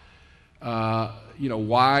taught,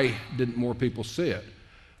 why didn't more people see it?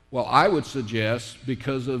 Well, I would suggest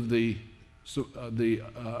because of the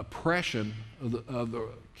oppression of the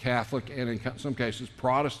Catholic and in some cases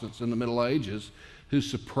Protestants in the Middle Ages who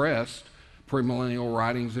suppressed premillennial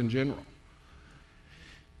writings in general.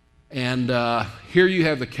 And here you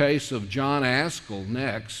have the case of John Askell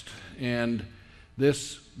next, and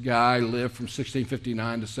this guy lived from 1659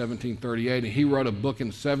 to 1738, and he wrote a book in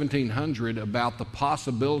 1700 about the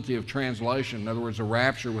possibility of translation, in other words, a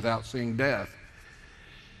rapture without seeing death.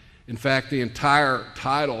 In fact, the entire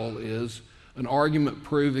title is An Argument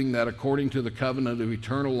Proving That According to the Covenant of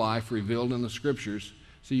Eternal Life Revealed in the Scriptures.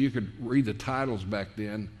 So you could read the titles back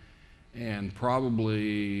then and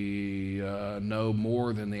probably know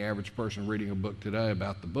more than the average person reading a book today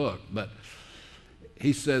about the book. But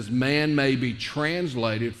he says, man may be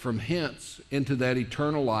translated from hence into that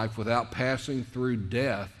eternal life without passing through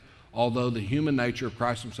death, although the human nature of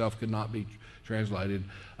Christ himself could not be translated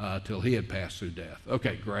till he had passed through death.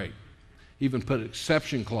 Okay, great. Even put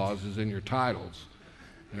exception clauses in your titles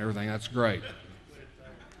and everything. That's great.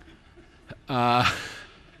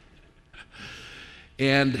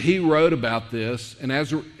 And he wrote about this,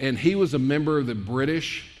 and he was a member of the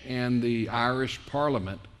British and the Irish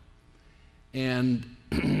Parliament. And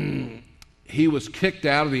he was kicked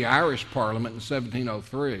out of the Irish Parliament in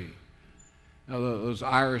 1703. Now, those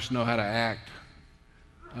Irish know how to act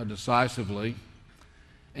decisively.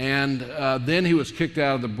 And then he was kicked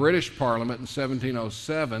out of the British Parliament in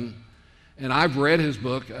 1707. And I've read his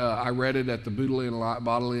book. I read it at the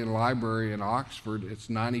Bodleian Library in Oxford. It's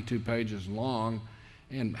 92 pages long.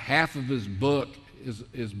 And half of his book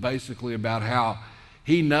is basically about how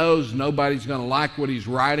he knows nobody's going to like what he's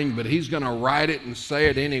writing, but he's going to write it and say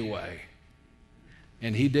it anyway.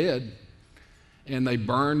 And he did. And they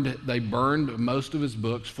burned most of his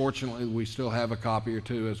books. Fortunately, we still have a copy or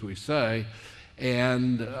two, as we say.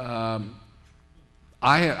 And I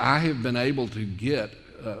have been able to get,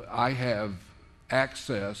 I have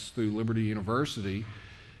access through Liberty University,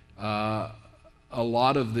 a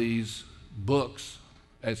lot of these books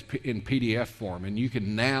in PDF form. And you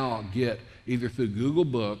can now get, either through Google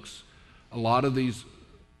Books, a lot of these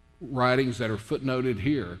writings that are footnoted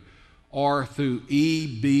here, or through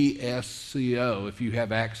EBSCO, if you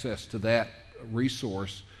have access to that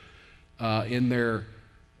resource in their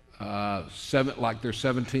like their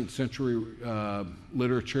 17th century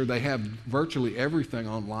literature. They have virtually everything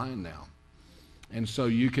online now. And so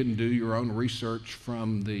you can do your own research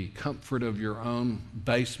from the comfort of your own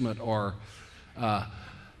basement or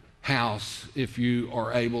house if you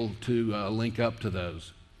are able to link up to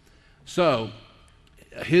those. So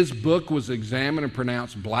his book was examined and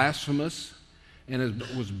pronounced blasphemous, and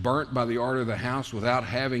it was burnt by the order of the house without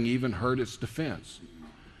having even heard its defense.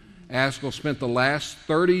 Askell spent the last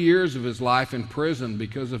 30 years of his life in prison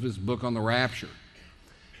because of his book on the rapture.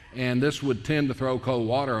 And this would tend to throw cold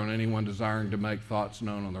water on anyone desiring to make thoughts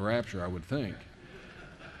known on the rapture, I would think.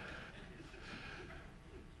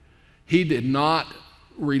 He did not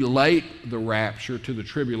relate the rapture to the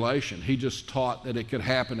tribulation. He just taught that it could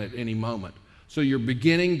happen at any moment. So you're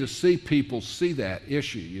beginning to see people see that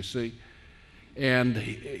issue, you see. And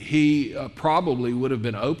he probably would have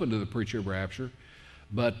been open to the pre-trib rapture,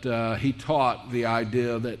 but he taught the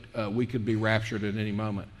idea that we could be raptured at any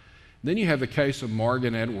moment. Then you have the case of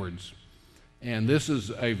Morgan Edwards, and this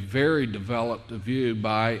is a very developed view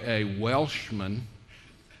by a Welshman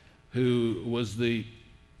who was the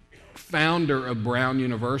founder of Brown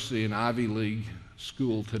University, an Ivy League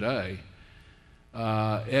school today.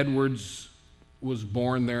 Edwards was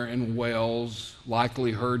born there in Wales,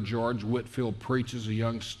 likely heard George Whitefield preach as a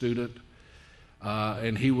young student,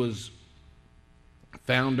 and he was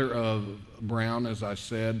founder of Brown, as I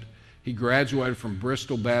said. He graduated from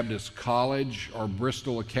Bristol Baptist College, or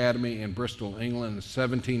Bristol Academy in Bristol, England in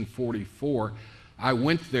 1744. I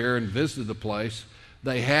went there and visited the place.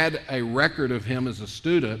 They had a record of him as a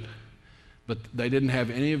student, but they didn't have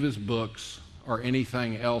any of his books or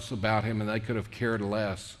anything else about him, and they could have cared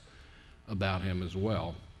less about him as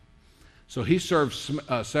well. So he served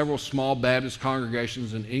several small Baptist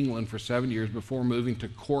congregations in England for 7 years before moving to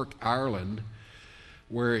Cork, Ireland,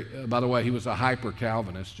 where, by the way, he was a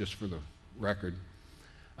hyper-Calvinist, just for the record,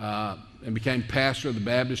 and became pastor of the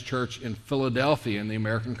Baptist church in Philadelphia in the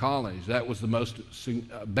American colonies. That was the most,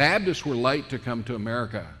 Baptists were late to come to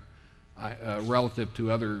America relative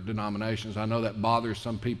to other denominations. I know that bothers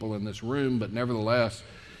some people in this room, but nevertheless,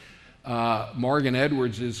 Morgan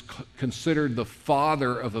Edwards is considered the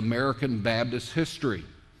father of American Baptist history.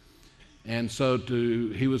 And so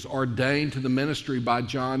he was ordained to the ministry by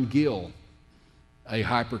John Gill, a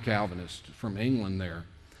hyper-Calvinist from England there.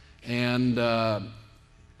 And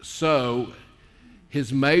so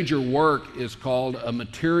his major work is called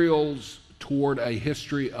Materials Toward a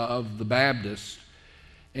History of the Baptists.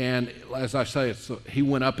 And as I say, he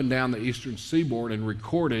went up and down the eastern seaboard and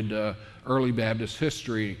recorded early Baptist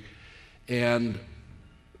history. And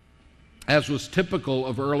As was typical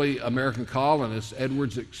of early American colonists,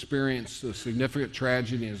 Edwards experienced a significant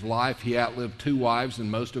tragedy in his life. He outlived 2 wives and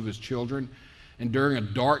most of his children. And during a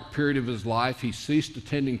dark period of his life, he ceased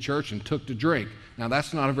attending church and took to drink. Now,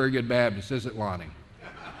 that's not a very good Baptist, is it, Lonnie?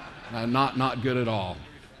 Not good at all.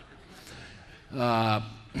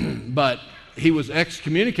 But he was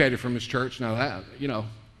excommunicated from his church. Now that,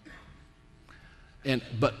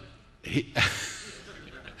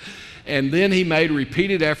 and then he made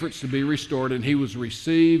repeated efforts to be restored, and he was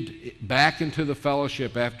received back into the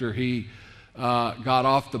fellowship after he got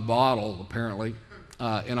off the bottle, apparently,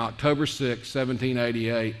 in October 6,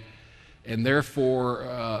 1788, and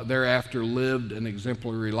therefore thereafter lived an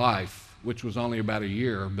exemplary life, which was only about a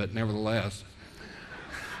year, but nevertheless.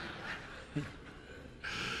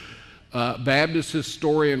 Baptist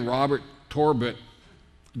historian Robert Torbett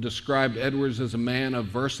described Edwards as a man of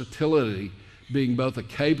versatility, being both a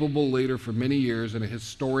capable leader for many years and a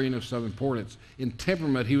historian of some importance. In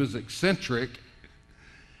temperament, he was eccentric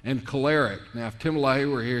and choleric. Now, if Tim Leahy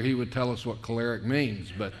were here, he would tell us what choleric means,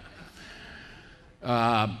 but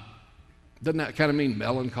doesn't that kind of mean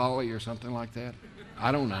melancholy or something like that?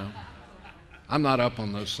 I don't know. I'm not up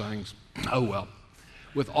on those things. Oh, well.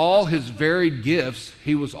 With all his varied gifts,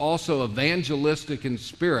 he was also evangelistic in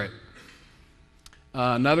spirit.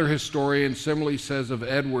 Another historian similarly says of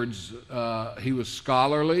Edwards, he was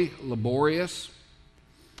scholarly, laborious,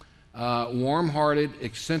 warm-hearted,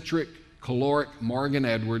 eccentric, choleric. Morgan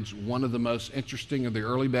Edwards, one of the most interesting of the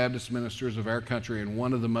early Baptist ministers of our country and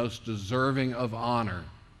one of the most deserving of honor.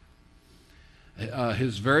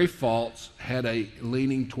 His very faults had a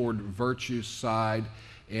leaning toward virtue's side,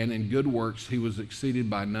 and in good works he was exceeded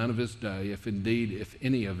by none of his day, if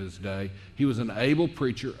any of his day. He was an able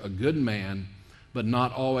preacher, a good man, but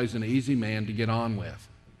not always an easy man to get on with.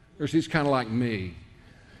 He's kind of like me.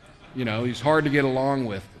 He's hard to get along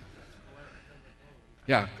with.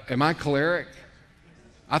 Yeah, am I choleric?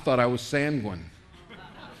 I thought I was sanguine.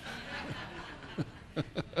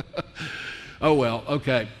 Oh well,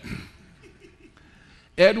 okay.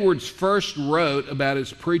 Edwards first wrote about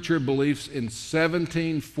his pre-trib beliefs in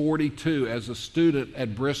 1742 as a student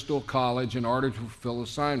at Bristol College in order to fulfill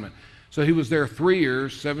assignment. So he was there 3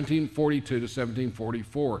 years, 1742 to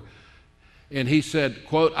 1744. And he said,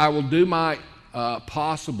 quote, "I will do my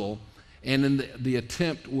possible, and in the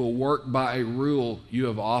attempt will work by a rule you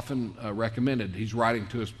have often recommended." He's writing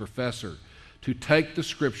to his professor, "to take the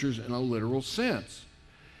scriptures in a literal sense,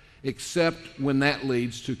 except when that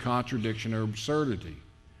leads to contradiction or absurdity.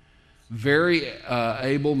 Very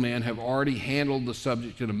able men have already handled the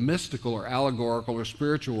subject in a mystical or allegorical or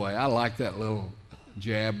spiritual way." I like that little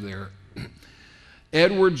jab there.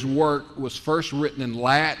 Edwards' work was first written in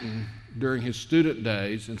Latin during his student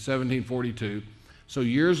days in 1742. So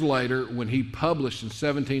years later, when he published in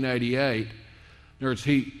 1788, in other words,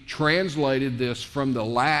 he translated this from the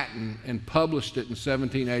Latin and published it in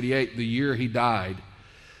 1788, the year he died,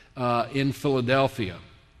 in Philadelphia.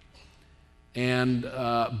 And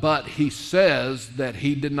but he says that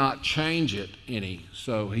he did not change it any.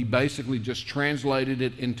 So he basically just translated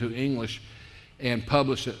it into English and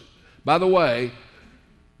published it. By the way,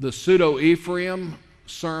 the Pseudo-Ephraim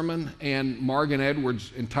sermon and Morgan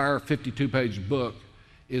Edwards' entire 52-page book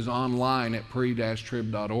is online at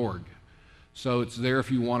pre-trib.org. So it's there if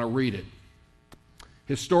you want to read it.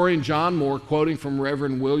 Historian John Moore, quoting from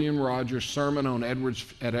Reverend William Rogers' sermon on Edwards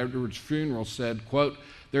at Edwards' funeral, said, quote,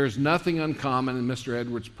 "There is nothing uncommon in Mr.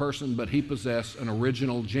 Edwards' person, but he possessed an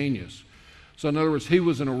original genius." So in other words, he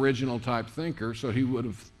was an original type thinker, so he would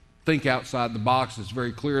have think outside the box. It's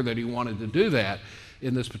very clear that he wanted to do that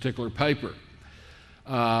in this particular paper.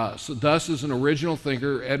 So thus, as an original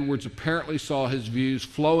thinker, Edwards apparently saw his views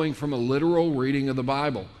flowing from a literal reading of the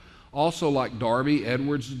Bible. Also, like Darby,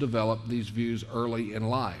 Edwards developed these views early in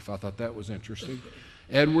life. I thought that was interesting.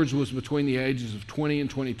 Edwards was between the ages of 20 and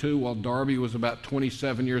 22, while Darby was about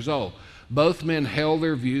 27 years old. Both men held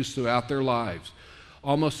their views throughout their lives.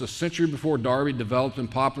 Almost a century before Darby developed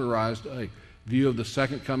and popularized a view of the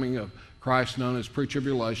second coming of Christ known as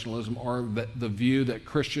pre-tribulationism, or the view that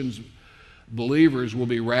Christians, believers, will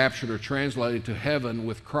be raptured or translated to heaven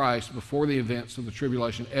with Christ before the events of the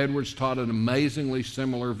tribulation. Edwards taught an amazingly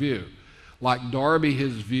similar view. Like Darby,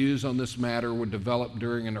 his views on this matter were developed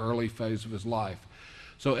during an early phase of his life.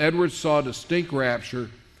 So Edwards saw a distinct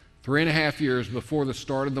rapture 3.5 years before the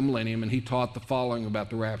start of the millennium, and he taught the following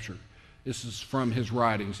about the rapture. This is from his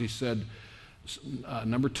writings. He said,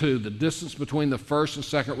 number 2, the distance between the first and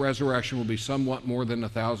second resurrection will be somewhat more than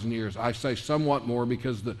 1,000 years. I say somewhat more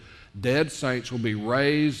because the dead saints will be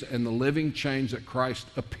raised and the living changed at Christ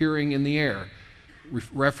appearing in the air.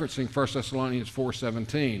 referencing 1 Thessalonians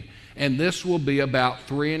 4:17. And this will be about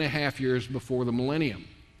 3.5 years before the millennium,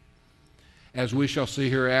 as we shall see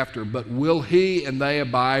hereafter. But will he and they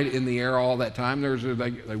abide in the air all that time?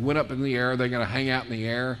 They went up in the air. They're going to hang out in the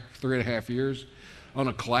air 3.5 years on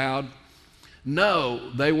a cloud?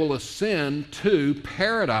 No, they will ascend to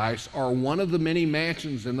paradise, or one of the many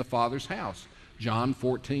mansions in the Father's house. John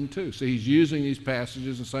 14:2. So he's using these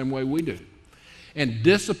passages the same way we do. And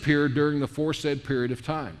disappear during the foresaid period of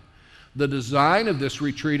time. The design of this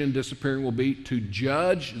retreat and disappearing will be to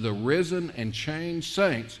judge the risen and changed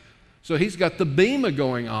saints. So he's got the bema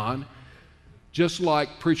going on, just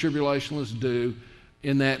like pre-tribulationists do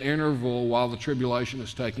in that interval while the tribulation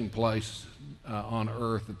is taking place on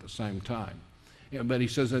earth at the same time. But he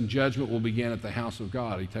says, and judgment will begin at the house of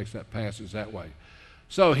God. He takes that passage that way.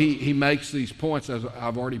 So he makes these points, as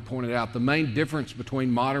I've already pointed out. The main difference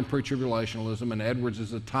between modern pre-tribulationalism and Edwards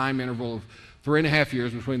is a time interval of 3.5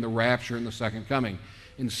 years between the rapture and the second coming,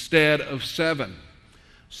 instead of 7.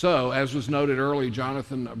 So, as was noted earlier,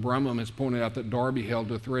 Jonathan Brumham has pointed out that Darby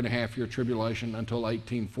held a 3.5-year tribulation until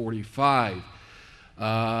 1845.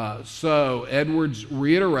 So Edwards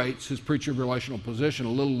reiterates his pre-tribulational position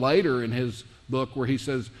a little later in his book, where he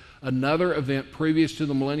says, another event previous to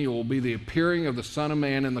the millennium will be the appearing of the Son of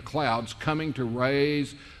Man in the clouds, coming to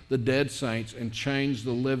raise the dead saints and change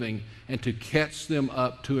the living, and to catch them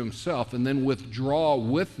up to himself, and then withdraw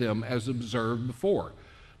with them as observed before.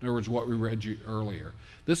 In other words, what we read you earlier.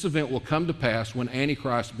 This event will come to pass when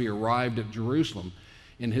Antichrist be arrived at Jerusalem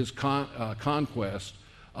in his conquest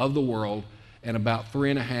of the world, and about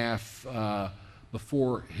 3.5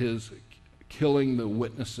 before his killing the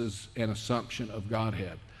witnesses and assumption of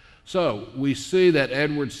Godhead. So we see that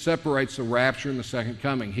Edwards separates the rapture and the second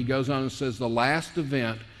coming. He goes on and says the last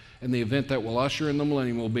event, and the event that will usher in the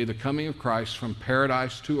millennium, will be the coming of Christ from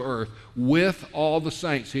paradise to earth with all the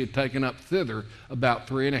saints he had taken up thither about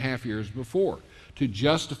 3.5 years before, to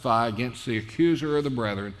justify against the accuser of the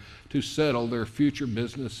brethren, to settle their future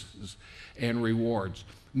businesses and rewards.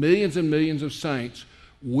 Millions and millions of saints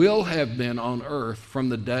will have been on earth from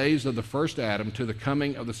the days of the first Adam to the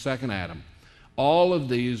coming of the second Adam. All of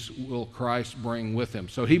these will Christ bring with him.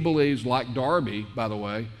 So he believes, like Darby, by the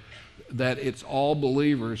way, that it's all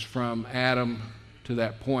believers from Adam to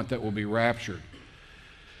that point that will be raptured,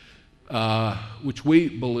 which we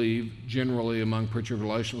believe generally among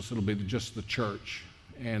pre-tribulationists it'll be just the church,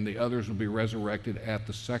 and the others will be resurrected at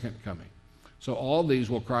the second coming. So all these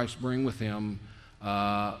will Christ bring with him.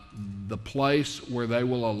 The place where they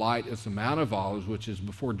will alight is the Mount of Olives, which is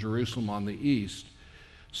before Jerusalem on the east.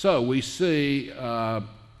 So we see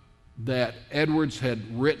that Edwards had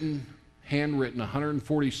handwritten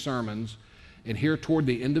 140 sermons, and here toward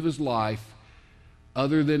the end of his life,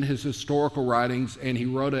 other than his historical writings, and he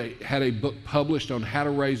had a book published on how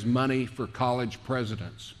to raise money for college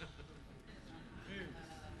presidents,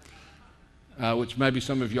 which maybe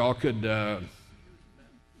some of y'all could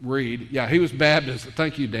read. Yeah, he was Baptist.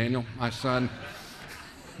 Thank you, Daniel, my son.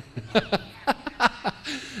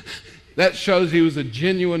 That shows he was a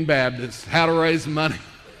genuine Baptist. How to raise money.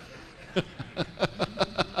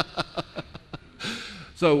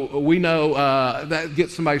 So we know that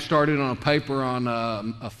gets somebody started on a paper on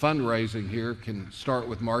a fundraising here. Can start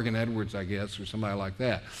with Morgan Edwards, I guess, or somebody like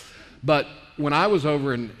that. But when I was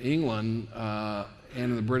over in England and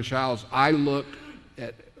in the British Isles, I looked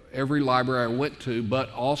at every library I went to,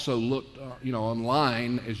 but also looked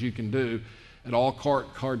online, as you can do, at all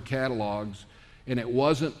card catalogs, and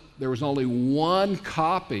there was only one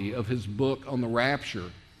copy of his book on the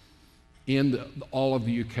rapture in all of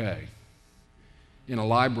the UK, in a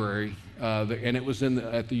library, and it was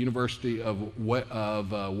at the University of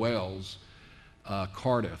Wales,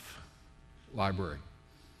 Cardiff Library.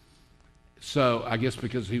 So I guess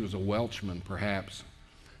because he was a Welshman, perhaps.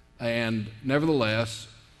 And nevertheless,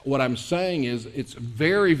 what I'm saying is it's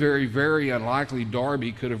very, very, very unlikely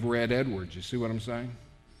Darby could have read Edwards. You see what I'm saying?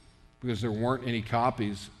 Because there weren't any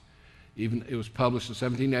copies. Even it was published in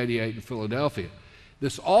 1788 in Philadelphia.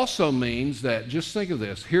 This also means that, just think of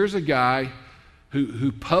this, here's a guy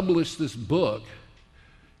who published this book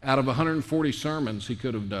out of 140 sermons he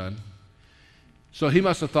could have done. So he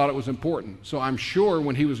must have thought it was important. So I'm sure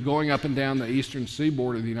when he was going up and down the eastern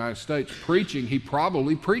seaboard of the United States preaching, he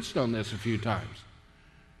probably preached on this a few times.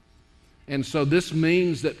 And so this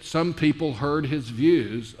means that some people heard his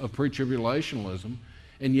views of pre-tribulationalism,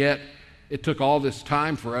 and yet it took all this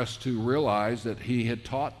time for us to realize that he had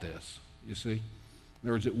taught this, you see. In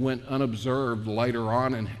other words, it went unobserved later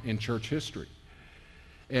on in church history.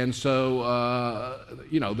 And so,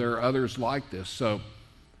 there are others like this. So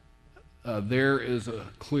there is a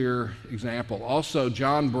clear example. Also,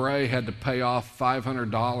 John Bray had to pay off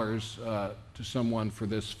 $500 to someone for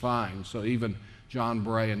this fine. So even John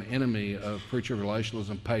Bray, an enemy of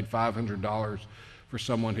pre-tribulationism, paid $500 for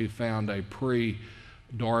someone who found a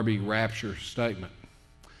pre-Darby rapture statement.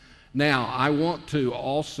 Now, I want to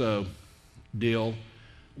also deal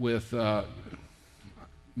with,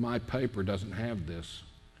 my paper doesn't have this,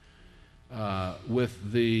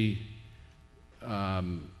 with the,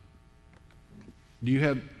 do you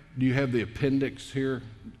have the appendix here?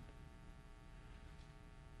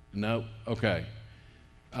 No? Okay.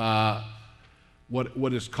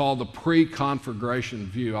 What is called the pre-conflagration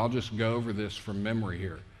view. I'll just go over this from memory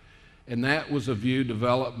here. And that was a view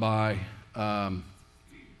developed by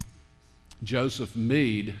Joseph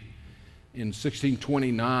Mead in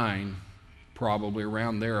 1629, probably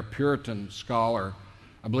around there, a Puritan scholar.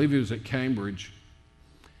 I believe he was at Cambridge.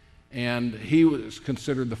 And he was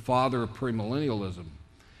considered the father of premillennialism.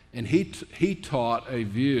 And he taught a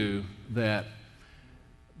view that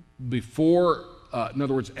before, in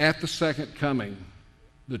other words, at the second coming,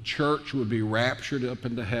 the church would be raptured up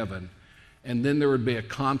into heaven, and then there would be a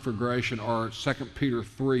conflagration, or 2 Peter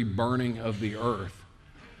 3, burning of the earth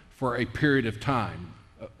for a period of time,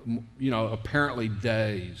 apparently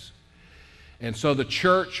days. And so the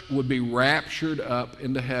church would be raptured up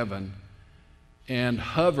into heaven and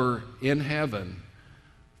hover in heaven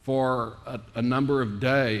for a number of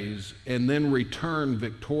days, and then return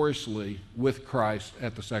victoriously with Christ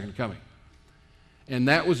at the second coming. And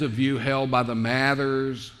that was a view held by the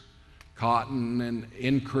Mathers, Cotton,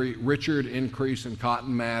 and Richard Increase and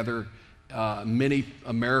Cotton Mather, many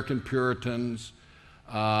American Puritans,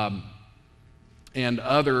 and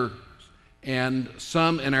other. And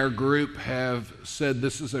some in our group have said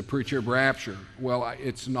this is a pre-trib rapture. Well,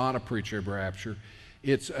 it's not a pre-trib rapture.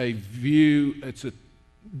 It's a view, it's a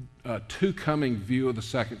two-coming view of the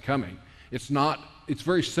second coming. It's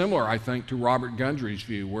very similar, I think, to Robert Gundry's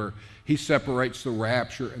view, where he separates the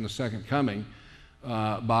rapture and the second coming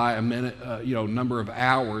by a minute, number of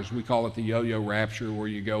hours. We call it the yo-yo rapture, where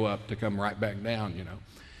you go up to come right back down,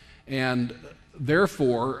 And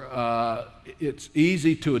therefore, it's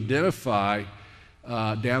easy to identify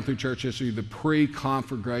down through church history the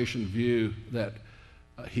pre-conflagration view that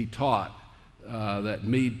he taught, that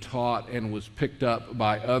Mead taught, and was picked up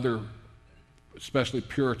by other, especially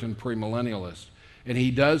Puritan premillennialists. And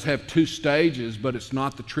he does have two stages, but it's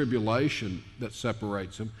not the tribulation that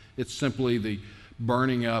separates them. It's simply the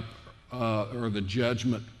burning up or the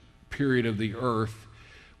judgment period of the earth,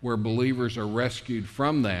 where believers are rescued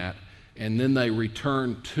from that, and then they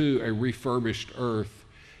return to a refurbished earth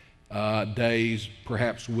days,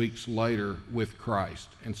 perhaps weeks later, with Christ.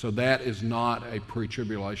 And so that is not a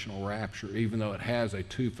pre-tribulational rapture, even though it has a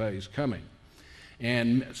two-phase coming.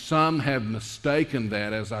 And some have mistaken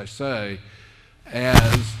that, as I say,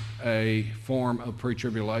 as a form of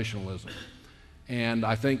pre-tribulationalism. And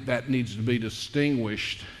I think that needs to be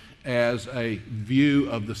distinguished as a view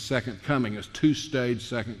of the second coming, as two-stage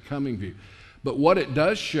second coming view. But what it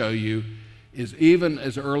does show you is, even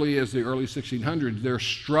as early as the early 1600s,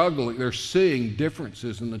 they're seeing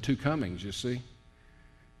differences in the two comings, you see?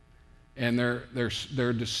 And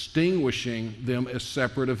they're distinguishing them as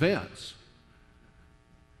separate events.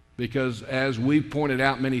 Because as we pointed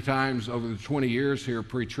out many times over the 20 years here,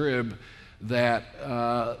 pre-trib, that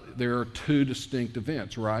there are two distinct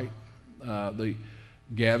events, right? The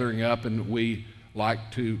gathering up, and we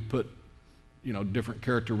like to put different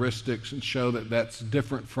characteristics and show that that's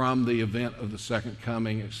different from the event of the second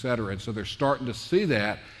coming, etc. And so they're starting to see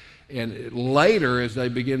that. And later, as they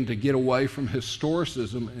begin to get away from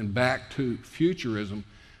historicism and back to futurism,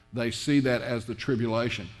 they see that as the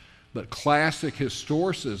tribulation. But classic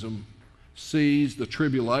historicism sees the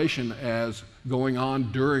tribulation as going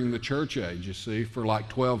on during the church age, you see, for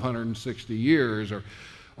like 1,260 years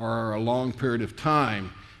or a long period of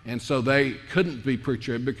time. And so they couldn't be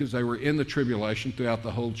pre-trib because they were in the tribulation throughout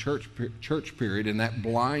the whole church period, and that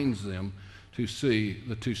blinds them to see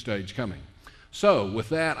the two-stage coming. So with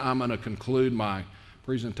that, I'm going to conclude my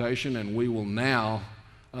presentation, and we will now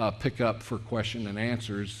pick up for question and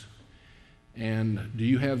answers. And do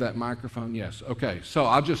you have that microphone? Yes. Okay, so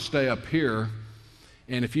I'll just stay up here,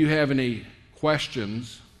 and if you have any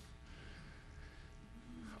questions,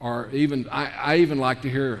 or even, I even like to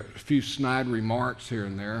hear a few snide remarks here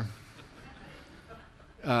and there.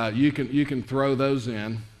 You can throw those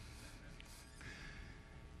in.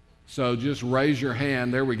 So just raise your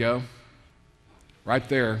hand. There we go. Right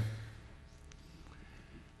there.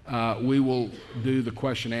 We will do the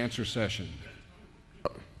question-answer session.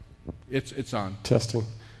 It's on. Testing.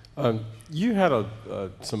 You had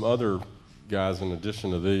some other guys in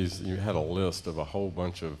addition to these. You had a list of a whole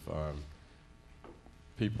bunch of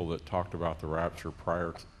people that talked about the rapture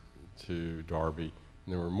prior to Darby.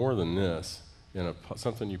 And there were more than this in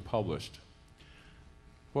something you published.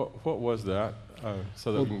 What was that?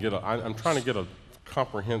 So that we can get I'm trying to get a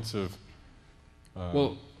comprehensive.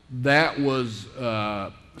 Well, that was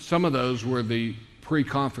some of those were the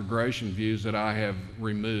pre-conflagration views that I have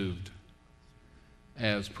removed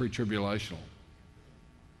as pre-tribulational.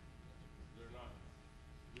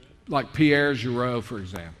 Like Pierre Giroux, for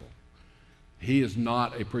example. He is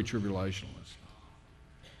not a pre-tribulationalist.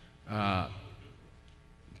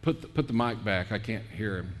 Put the mic back. I can't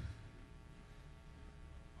hear him.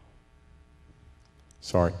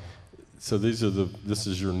 Sorry. So this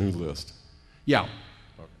is your new list. Yeah.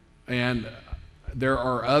 Okay. And there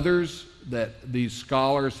are others that these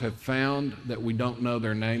scholars have found that we don't know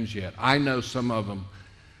their names yet. I know some of them,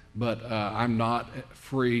 but I'm not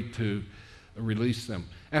free to release them.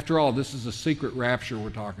 After all, this is a secret rapture we're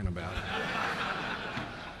talking about.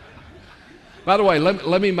 By the way,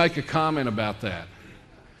 let me make a comment about that.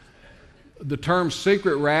 The term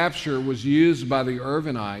secret rapture was used by the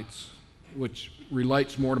Irvinites, which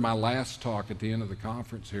relates more to my last talk at the end of the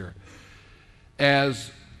conference here,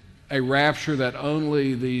 as a rapture that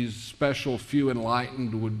only these special few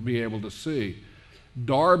enlightened would be able to see.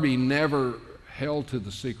 Darby never held to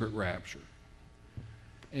the secret rapture.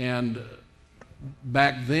 And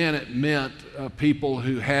back then it meant people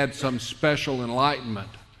who had some special enlightenment,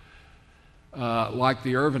 like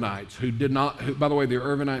the Irvinites, who did not, by the way, the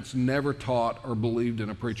Irvinites never taught or believed in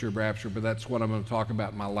a pre-trib rapture, but that's what I'm going to talk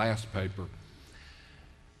about in my last paper.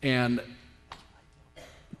 And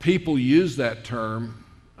people use that term.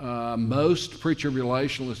 Most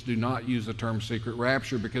pre-tribulationalists do not use the term secret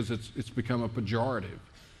rapture because it's become a pejorative.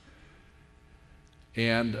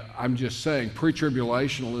 And I'm just saying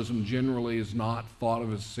pre-tribulationalism generally is not thought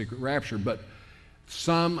of as a secret rapture, but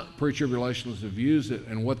some pre-tribulationists have used it,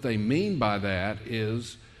 and what they mean by that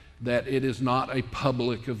is that it is not a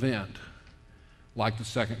public event like the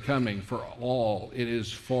second coming for all. It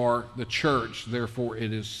is for the church, therefore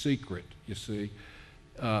it is secret, you see,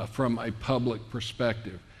 from a public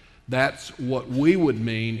perspective. That's what we would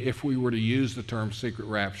mean if we were to use the term secret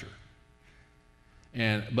rapture.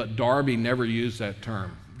 But Darby never used that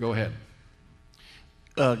term. Go ahead.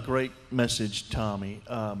 Great message, Tommy.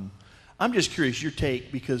 I'm just curious your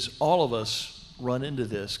take, because all of us run into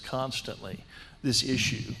this constantly, this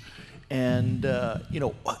issue. And,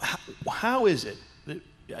 how is it,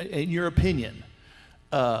 in your opinion,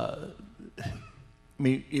 I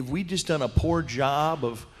mean, have we just done a poor job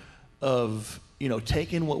of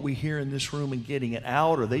taking what we hear in this room and getting it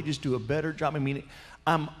out, or they just do a better job? I mean,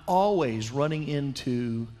 I'm always running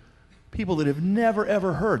into people that have never,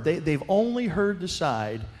 ever heard. They've only heard the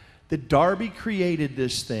side that Darby created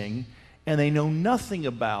this thing, and they know nothing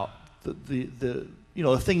about the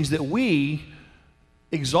things that we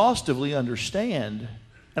exhaustively understand.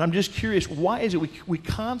 And I'm just curious, why is it we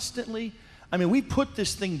constantly, we put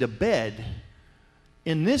this thing to bed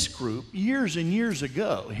in this group years and years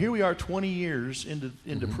ago. Here we are 20 years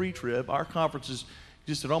into Pre-Trib. Our conference is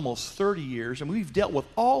just at almost 30 years, and we've dealt with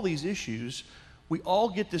all these issues. We all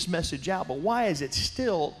get this message out, but why is it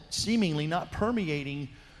still seemingly not permeating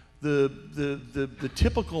the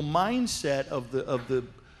typical mindset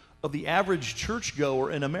of the average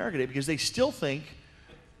churchgoer in America today? Because they still think,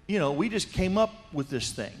 we just came up with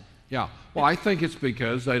this thing. Yeah. Well, I think it's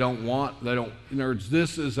because in other words,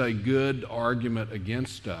 this is a good argument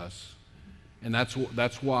against us, and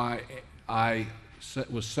that's why I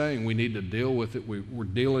was saying we need to deal with it. We're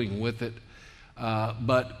dealing with it,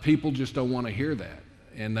 but people just don't want to hear that,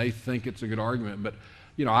 and they think it's a good argument. But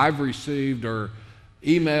I've received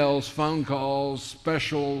emails, phone calls,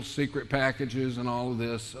 special secret packages, and all of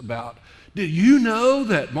this about, did you know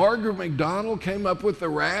that Margaret MacDonald came up with the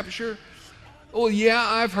rapture? Well, yeah,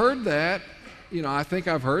 I've heard that. I think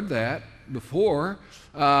I've heard that before.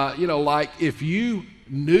 Like if you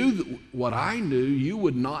knew what I knew, you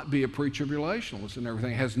would not be a pre-tribulationalist and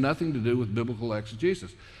everything. It has nothing to do with biblical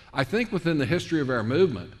exegesis. I think within the history of our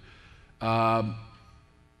movement, our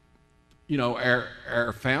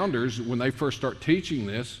founders, when they first start teaching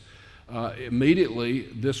this, immediately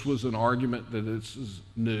this was an argument that this is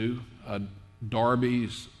new.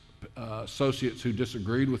 Darby's associates who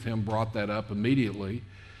disagreed with him brought that up immediately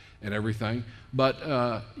and everything. But,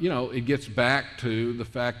 it gets back to the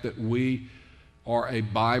fact that we are a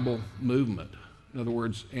Bible movement. In other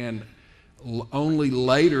words, and only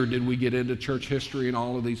later did we get into church history and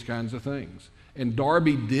all of these kinds of things. And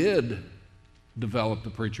Darby did develop the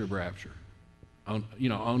pre-trib rapture.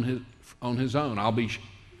 on his own. I'll be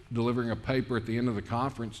delivering a paper at the end of the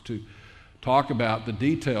conference to talk about the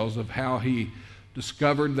details of how he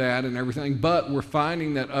discovered that and everything. But we're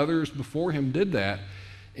finding that others before him did that,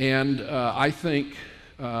 and I think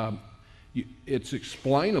it's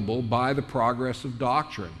explainable by the progress of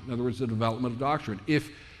doctrine. In other words, the development of doctrine. If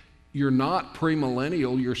you're not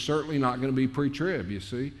premillennial, you're certainly not going to be pre-trib, you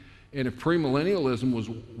see. And if premillennialism was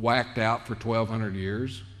whacked out for 1,200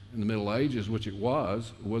 years in the Middle Ages, which it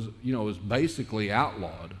was basically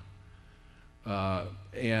outlawed.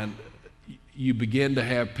 And you begin to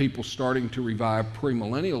have people starting to revive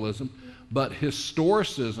premillennialism, but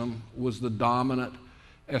historicism was the dominant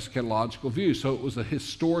eschatological view. So it was a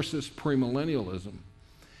historicist premillennialism.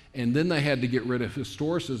 And then they had to get rid of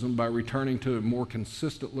historicism by returning to a more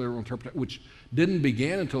consistent literal interpretation, which didn't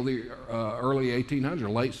begin until the early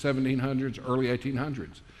 1800s, late 1700s, early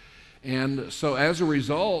 1800s. And so as a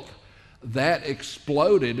result, that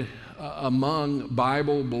exploded among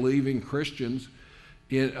Bible-believing Christians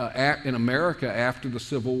in America after the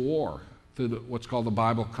Civil War, through what's called the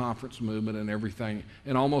Bible Conference movement and everything.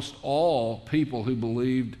 And almost all people who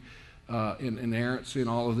believed in inerrancy and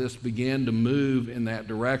all of this began to move in that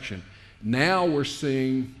direction. Now we're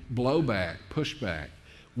seeing blowback, pushback.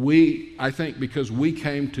 I think because we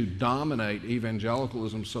came to dominate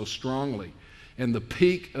evangelicalism so strongly, and the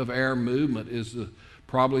peak of our movement is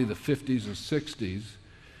probably the 50s and 60s,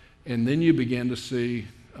 and then you begin to see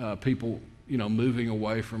people moving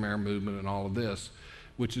away from our movement and all of this,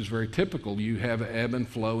 which is very typical. You have an ebb and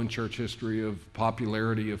flow in church history of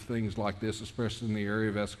popularity of things like this, especially in the area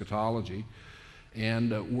of eschatology.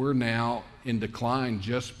 And we're now in decline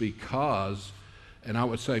just because, and I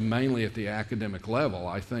would say mainly at the academic level.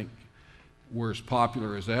 I think we're as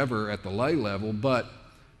popular as ever at the lay level, but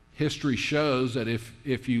history shows that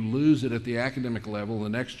if you lose it at the academic level, the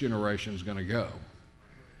next generation is going to go.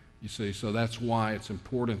 You see, so that's why it's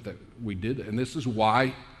important that we did it. And this is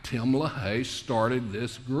why Tim LaHaye started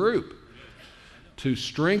this group, to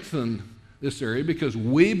strengthen this area, because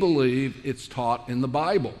we believe it's taught in the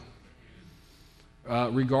Bible,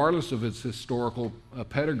 regardless of its historical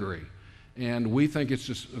pedigree. And we think it's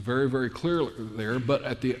just very, very clear there. But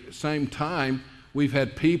at the same time, we've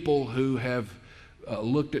had people who have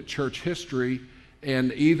looked at church history,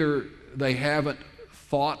 and either they haven't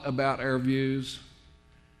thought about our views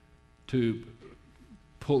to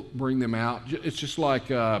bring them out. It's just like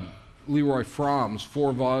Leroy Fromm's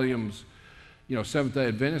 4 volumes, Seventh-day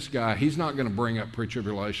Adventist guy. He's not going to bring up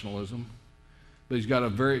pre-tribulationalism, but he's got a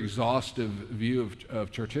very exhaustive view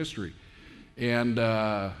of church history. And,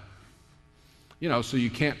 so you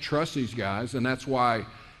can't trust these guys, and that's why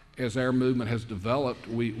as our movement has developed,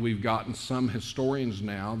 we've gotten some historians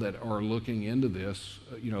now that are looking into this.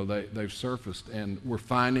 They've surfaced, and we're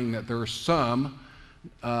finding that there are some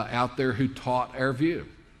out there who taught our view.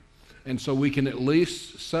 And so we can at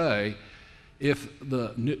least say, if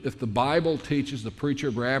the Bible teaches the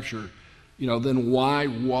pre-trib rapture, then why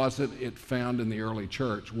wasn't it found in the early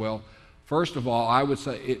church? Well, first of all, I would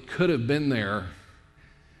say it could have been there.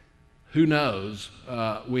 Who knows?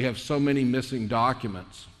 We have so many missing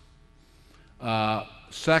documents.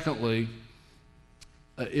 Secondly,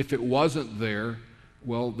 if it wasn't there,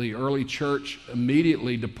 well, the early church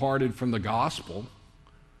immediately departed from the gospel.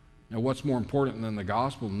 Now, what's more important than the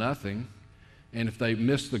gospel? Nothing. And if they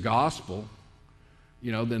miss the gospel,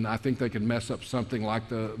 then I think they could mess up something like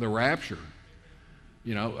the rapture.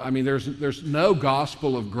 There's no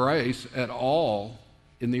gospel of grace at all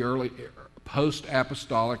in the early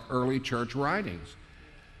post-apostolic early church writings.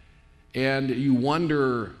 And you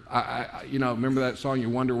wonder, remember that song, you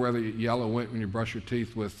wonder where the yellow went when you brush your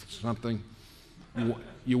teeth with something?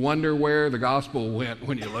 You wonder where the gospel went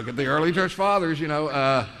when you look at the early church fathers,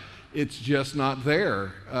 it's just not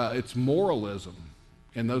there. It's moralism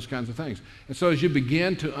and those kinds of things. And so as you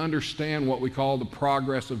begin to understand what we call the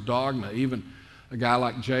progress of dogma, even a guy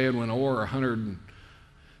like J. Edwin Orr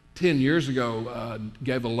 110 years ago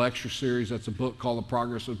gave a lecture series, that's a book called The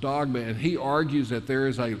Progress of Dogma, and he argues that there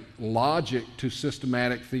is a logic to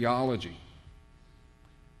systematic theology.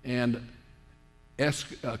 And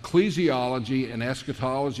ecclesiology and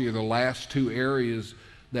eschatology are the last 2 areas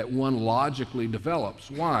that one logically develops.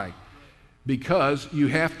 Why? Because you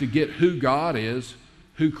have to get who God is,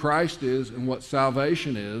 who Christ is, and what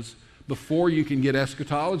salvation is before you can get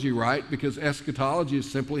eschatology right, because eschatology is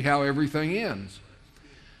simply how everything ends.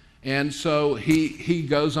 And so he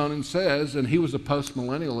goes on and says, and he was a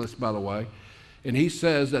postmillennialist, by the way, and he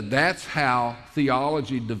says that that's how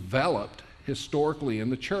theology developed historically in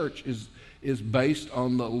the church, is based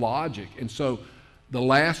on the logic. And so the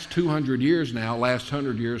last 200 years now, last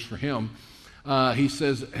 100 years for him, he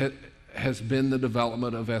says has been the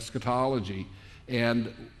development of eschatology,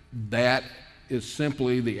 and that is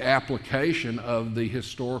simply the application of the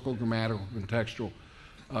historical, grammatical, contextual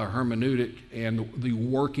hermeneutic and the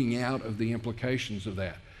working out of the implications of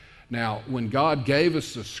that. Now, when God gave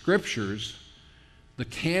us the scriptures, the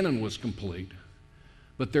canon was complete,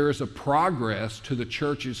 but there is a progress to the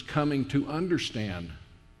church's coming to understand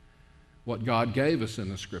what God gave us in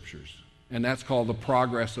the scriptures. And that's called the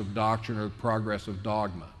progress of doctrine or the progress of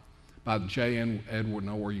dogma by J. Edward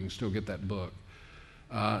Nowhere. You can still get that book.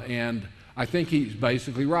 And I think he's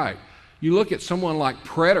basically right. You look at someone like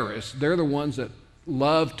preterists, they're the ones that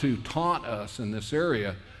love to taunt us in this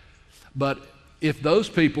area. But if those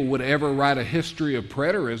people would ever write a history of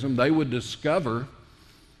preterism, they would discover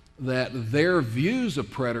that their views of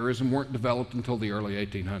preterism weren't developed until the early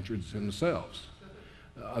 1800s themselves.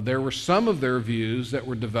 There were some of their views that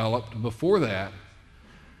were developed before that,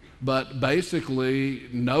 but basically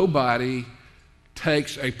nobody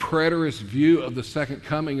takes a preterist view of the second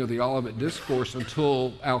coming of the Olivet Discourse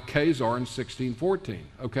until Alcazar in 1614.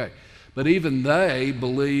 Okay, but even they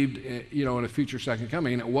believed, in a future second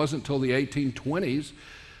coming, and it wasn't until the 1820s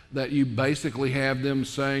that you basically have them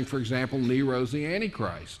saying, for example, Nero's the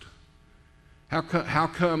Antichrist. How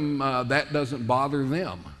come that doesn't bother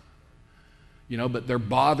them? But they're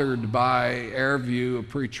bothered by our view of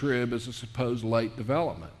pre-trib as a supposed late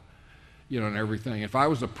development, and everything. If I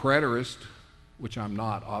was a preterist, which I'm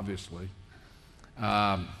not, obviously,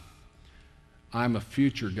 I'm a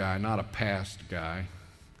future guy, not a past guy,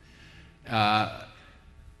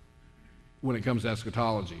 when it comes to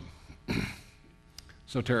eschatology.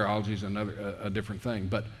 Soteriology is a different thing.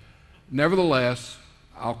 But nevertheless,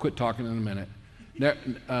 I'll quit talking in a minute.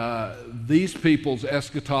 These people's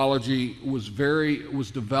eschatology was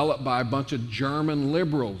developed by a bunch of German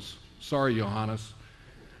liberals. Sorry, Johannes.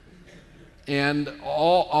 And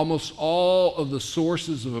almost all of the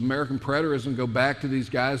sources of American preterism go back to these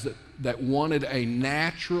guys that wanted a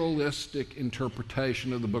naturalistic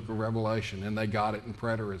interpretation of the book of Revelation, and they got it in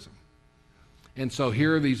preterism. And so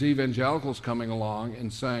here are these evangelicals coming along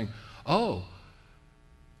and saying, oh,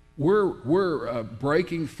 we're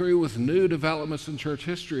breaking through with new developments in church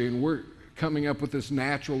history, and we're coming up with this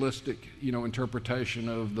naturalistic, interpretation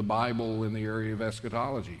of the Bible in the area of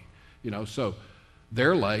eschatology. So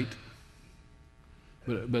they're late,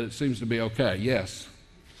 but it seems to be okay. Yes.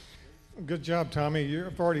 Good job, Tommy.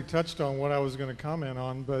 You've already touched on what I was going to comment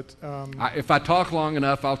on, but if I talk long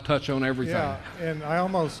enough, I'll touch on everything. Yeah, and I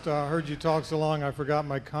almost heard you talk so long I forgot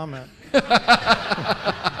my comment.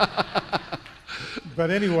 But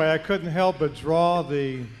anyway, I couldn't help but draw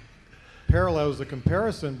the parallels, the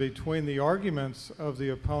comparison between the arguments of the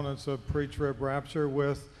opponents of pre-trib rapture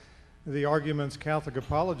with the arguments Catholic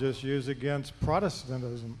apologists use against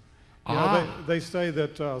Protestantism. They say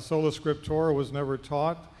that sola scriptura was never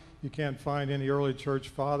taught. You can't find any early church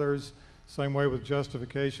fathers. Same way with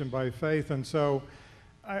justification by faith. And so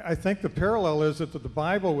I think the parallel is that the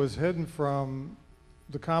Bible was hidden from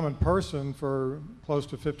the common person for close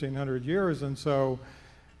to 1,500 years. And so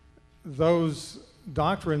those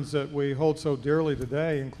doctrines that we hold so dearly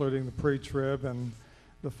today, including the pre-trib and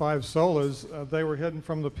the five solas, they were hidden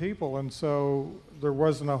from the people. And so there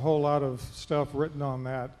wasn't a whole lot of stuff written on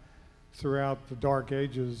that throughout the dark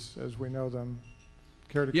ages as we know them.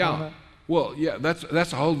 Care to comment? Well, yeah,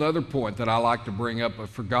 that's a whole other point that I like to bring up, but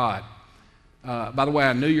forgot. By the way,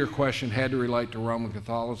 I knew your question had to relate to Roman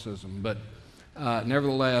Catholicism, but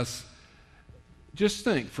nevertheless, just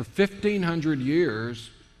think, for 1,500 years,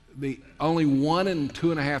 only 1 in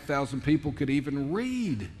 2,500 people could even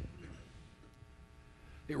read.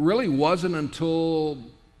 It really wasn't until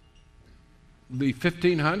the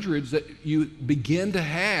 1500s that you begin to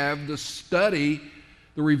have the study,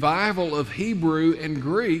 the revival of Hebrew and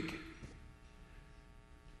Greek.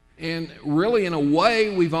 And really, in a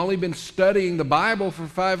way, we've only been studying the Bible for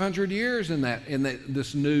 500 years in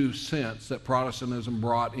this new sense that Protestantism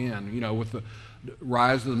brought in, with the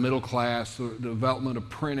rise of the middle class, the development of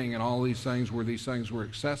printing and all these things where these things were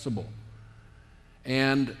accessible.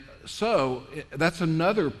 And so that's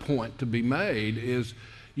another point to be made, is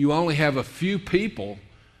you only have a few people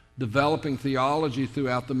developing theology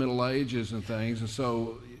throughout the Middle Ages and things, and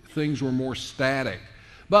so things were more static.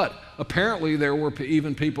 But apparently there were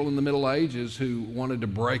even people in the Middle Ages who wanted to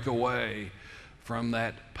break away from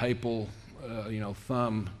that papal,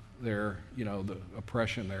 thumb there, the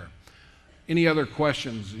oppression there. Any other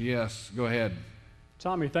questions? Yes, go ahead.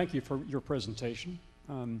 Tommy, thank you for your presentation.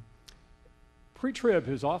 Pre-trib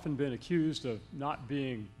has often been accused of not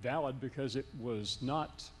being valid because it was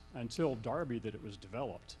not until Darby that it was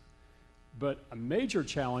developed. But a major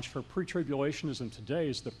challenge for pre-tribulationism today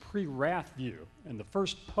is the pre-wrath view, and the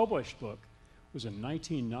first published book was in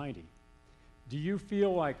 1990. Do you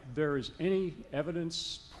feel like there is any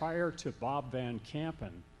evidence prior to Bob Van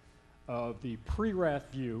Kampen of the pre-wrath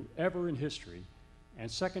view ever in history? And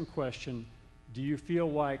second question, do you feel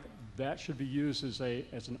like that should be used as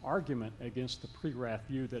an argument against the pre-wrath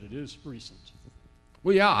view that it is recent?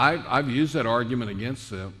 Well, yeah, I've used that argument against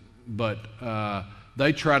them, but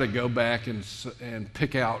they try to go back and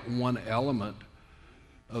pick out one element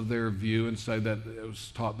of their view and say that it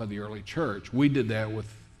was taught by the early church. We did that with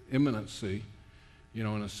imminency, in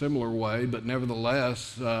a similar way, but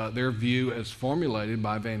nevertheless, their view as formulated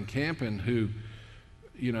by Van Kampen, who,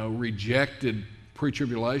 rejected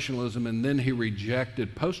pre-tribulationalism, and then he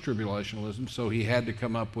rejected post-tribulationalism, so he had to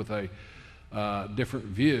come up with a different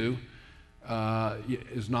view,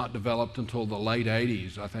 is not developed until the late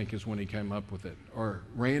 80s, I think, is when he came up with it. Or,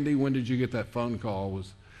 Randy, when did you get that phone call?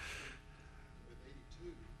 Was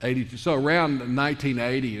 82. So around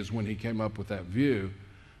 1980 is when he came up with that view.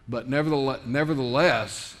 But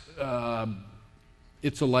nevertheless,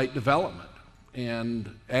 it's a late development.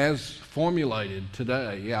 And as formulated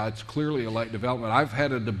today, yeah, it's clearly a late development. I've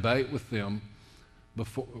had a debate with them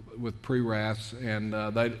before with pre-wraths, and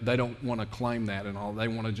they don't want to claim that and all. They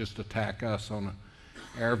want to just attack us on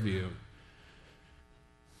our view.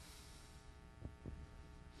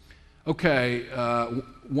 Okay,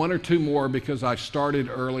 one or two more, because I started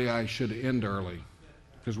early. I should end early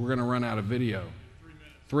because we're going to run out of video.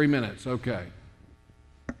 3 minutes, okay.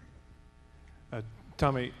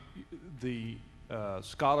 Tommy, the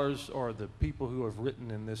scholars or the people who have written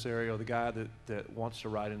in this area, or the guy that wants to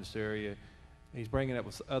write in this area, he's bringing up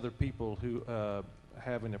with other people who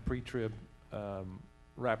having a pre-trib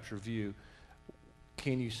rapture view.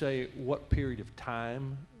 Can you say what period of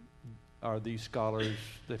time are these scholars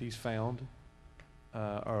that he's found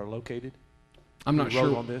are locaed? I'm not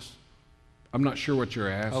sure on this. I'm not sure what you're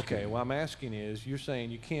asking. Okay, what I'm asking is, you're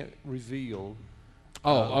saying you can't reveal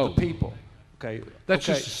the people. Okay, that's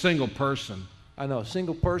just a single person. I know a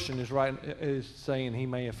single person is saying he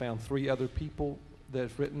may have found 3 other people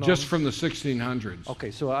that's written just on. from the 1600s.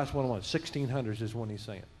 Okay, so that's what I want. 1600s is when he's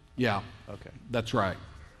saying. Yeah. Okay, That's right.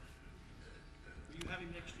 Will you have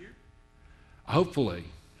him next year?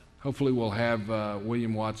 Hopefully we'll have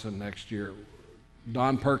William Watson next year.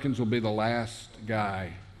 Don Perkins will be the last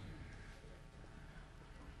guy.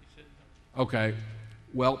 Okay,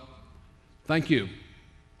 well, thank you.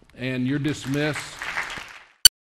 And you're dismissed.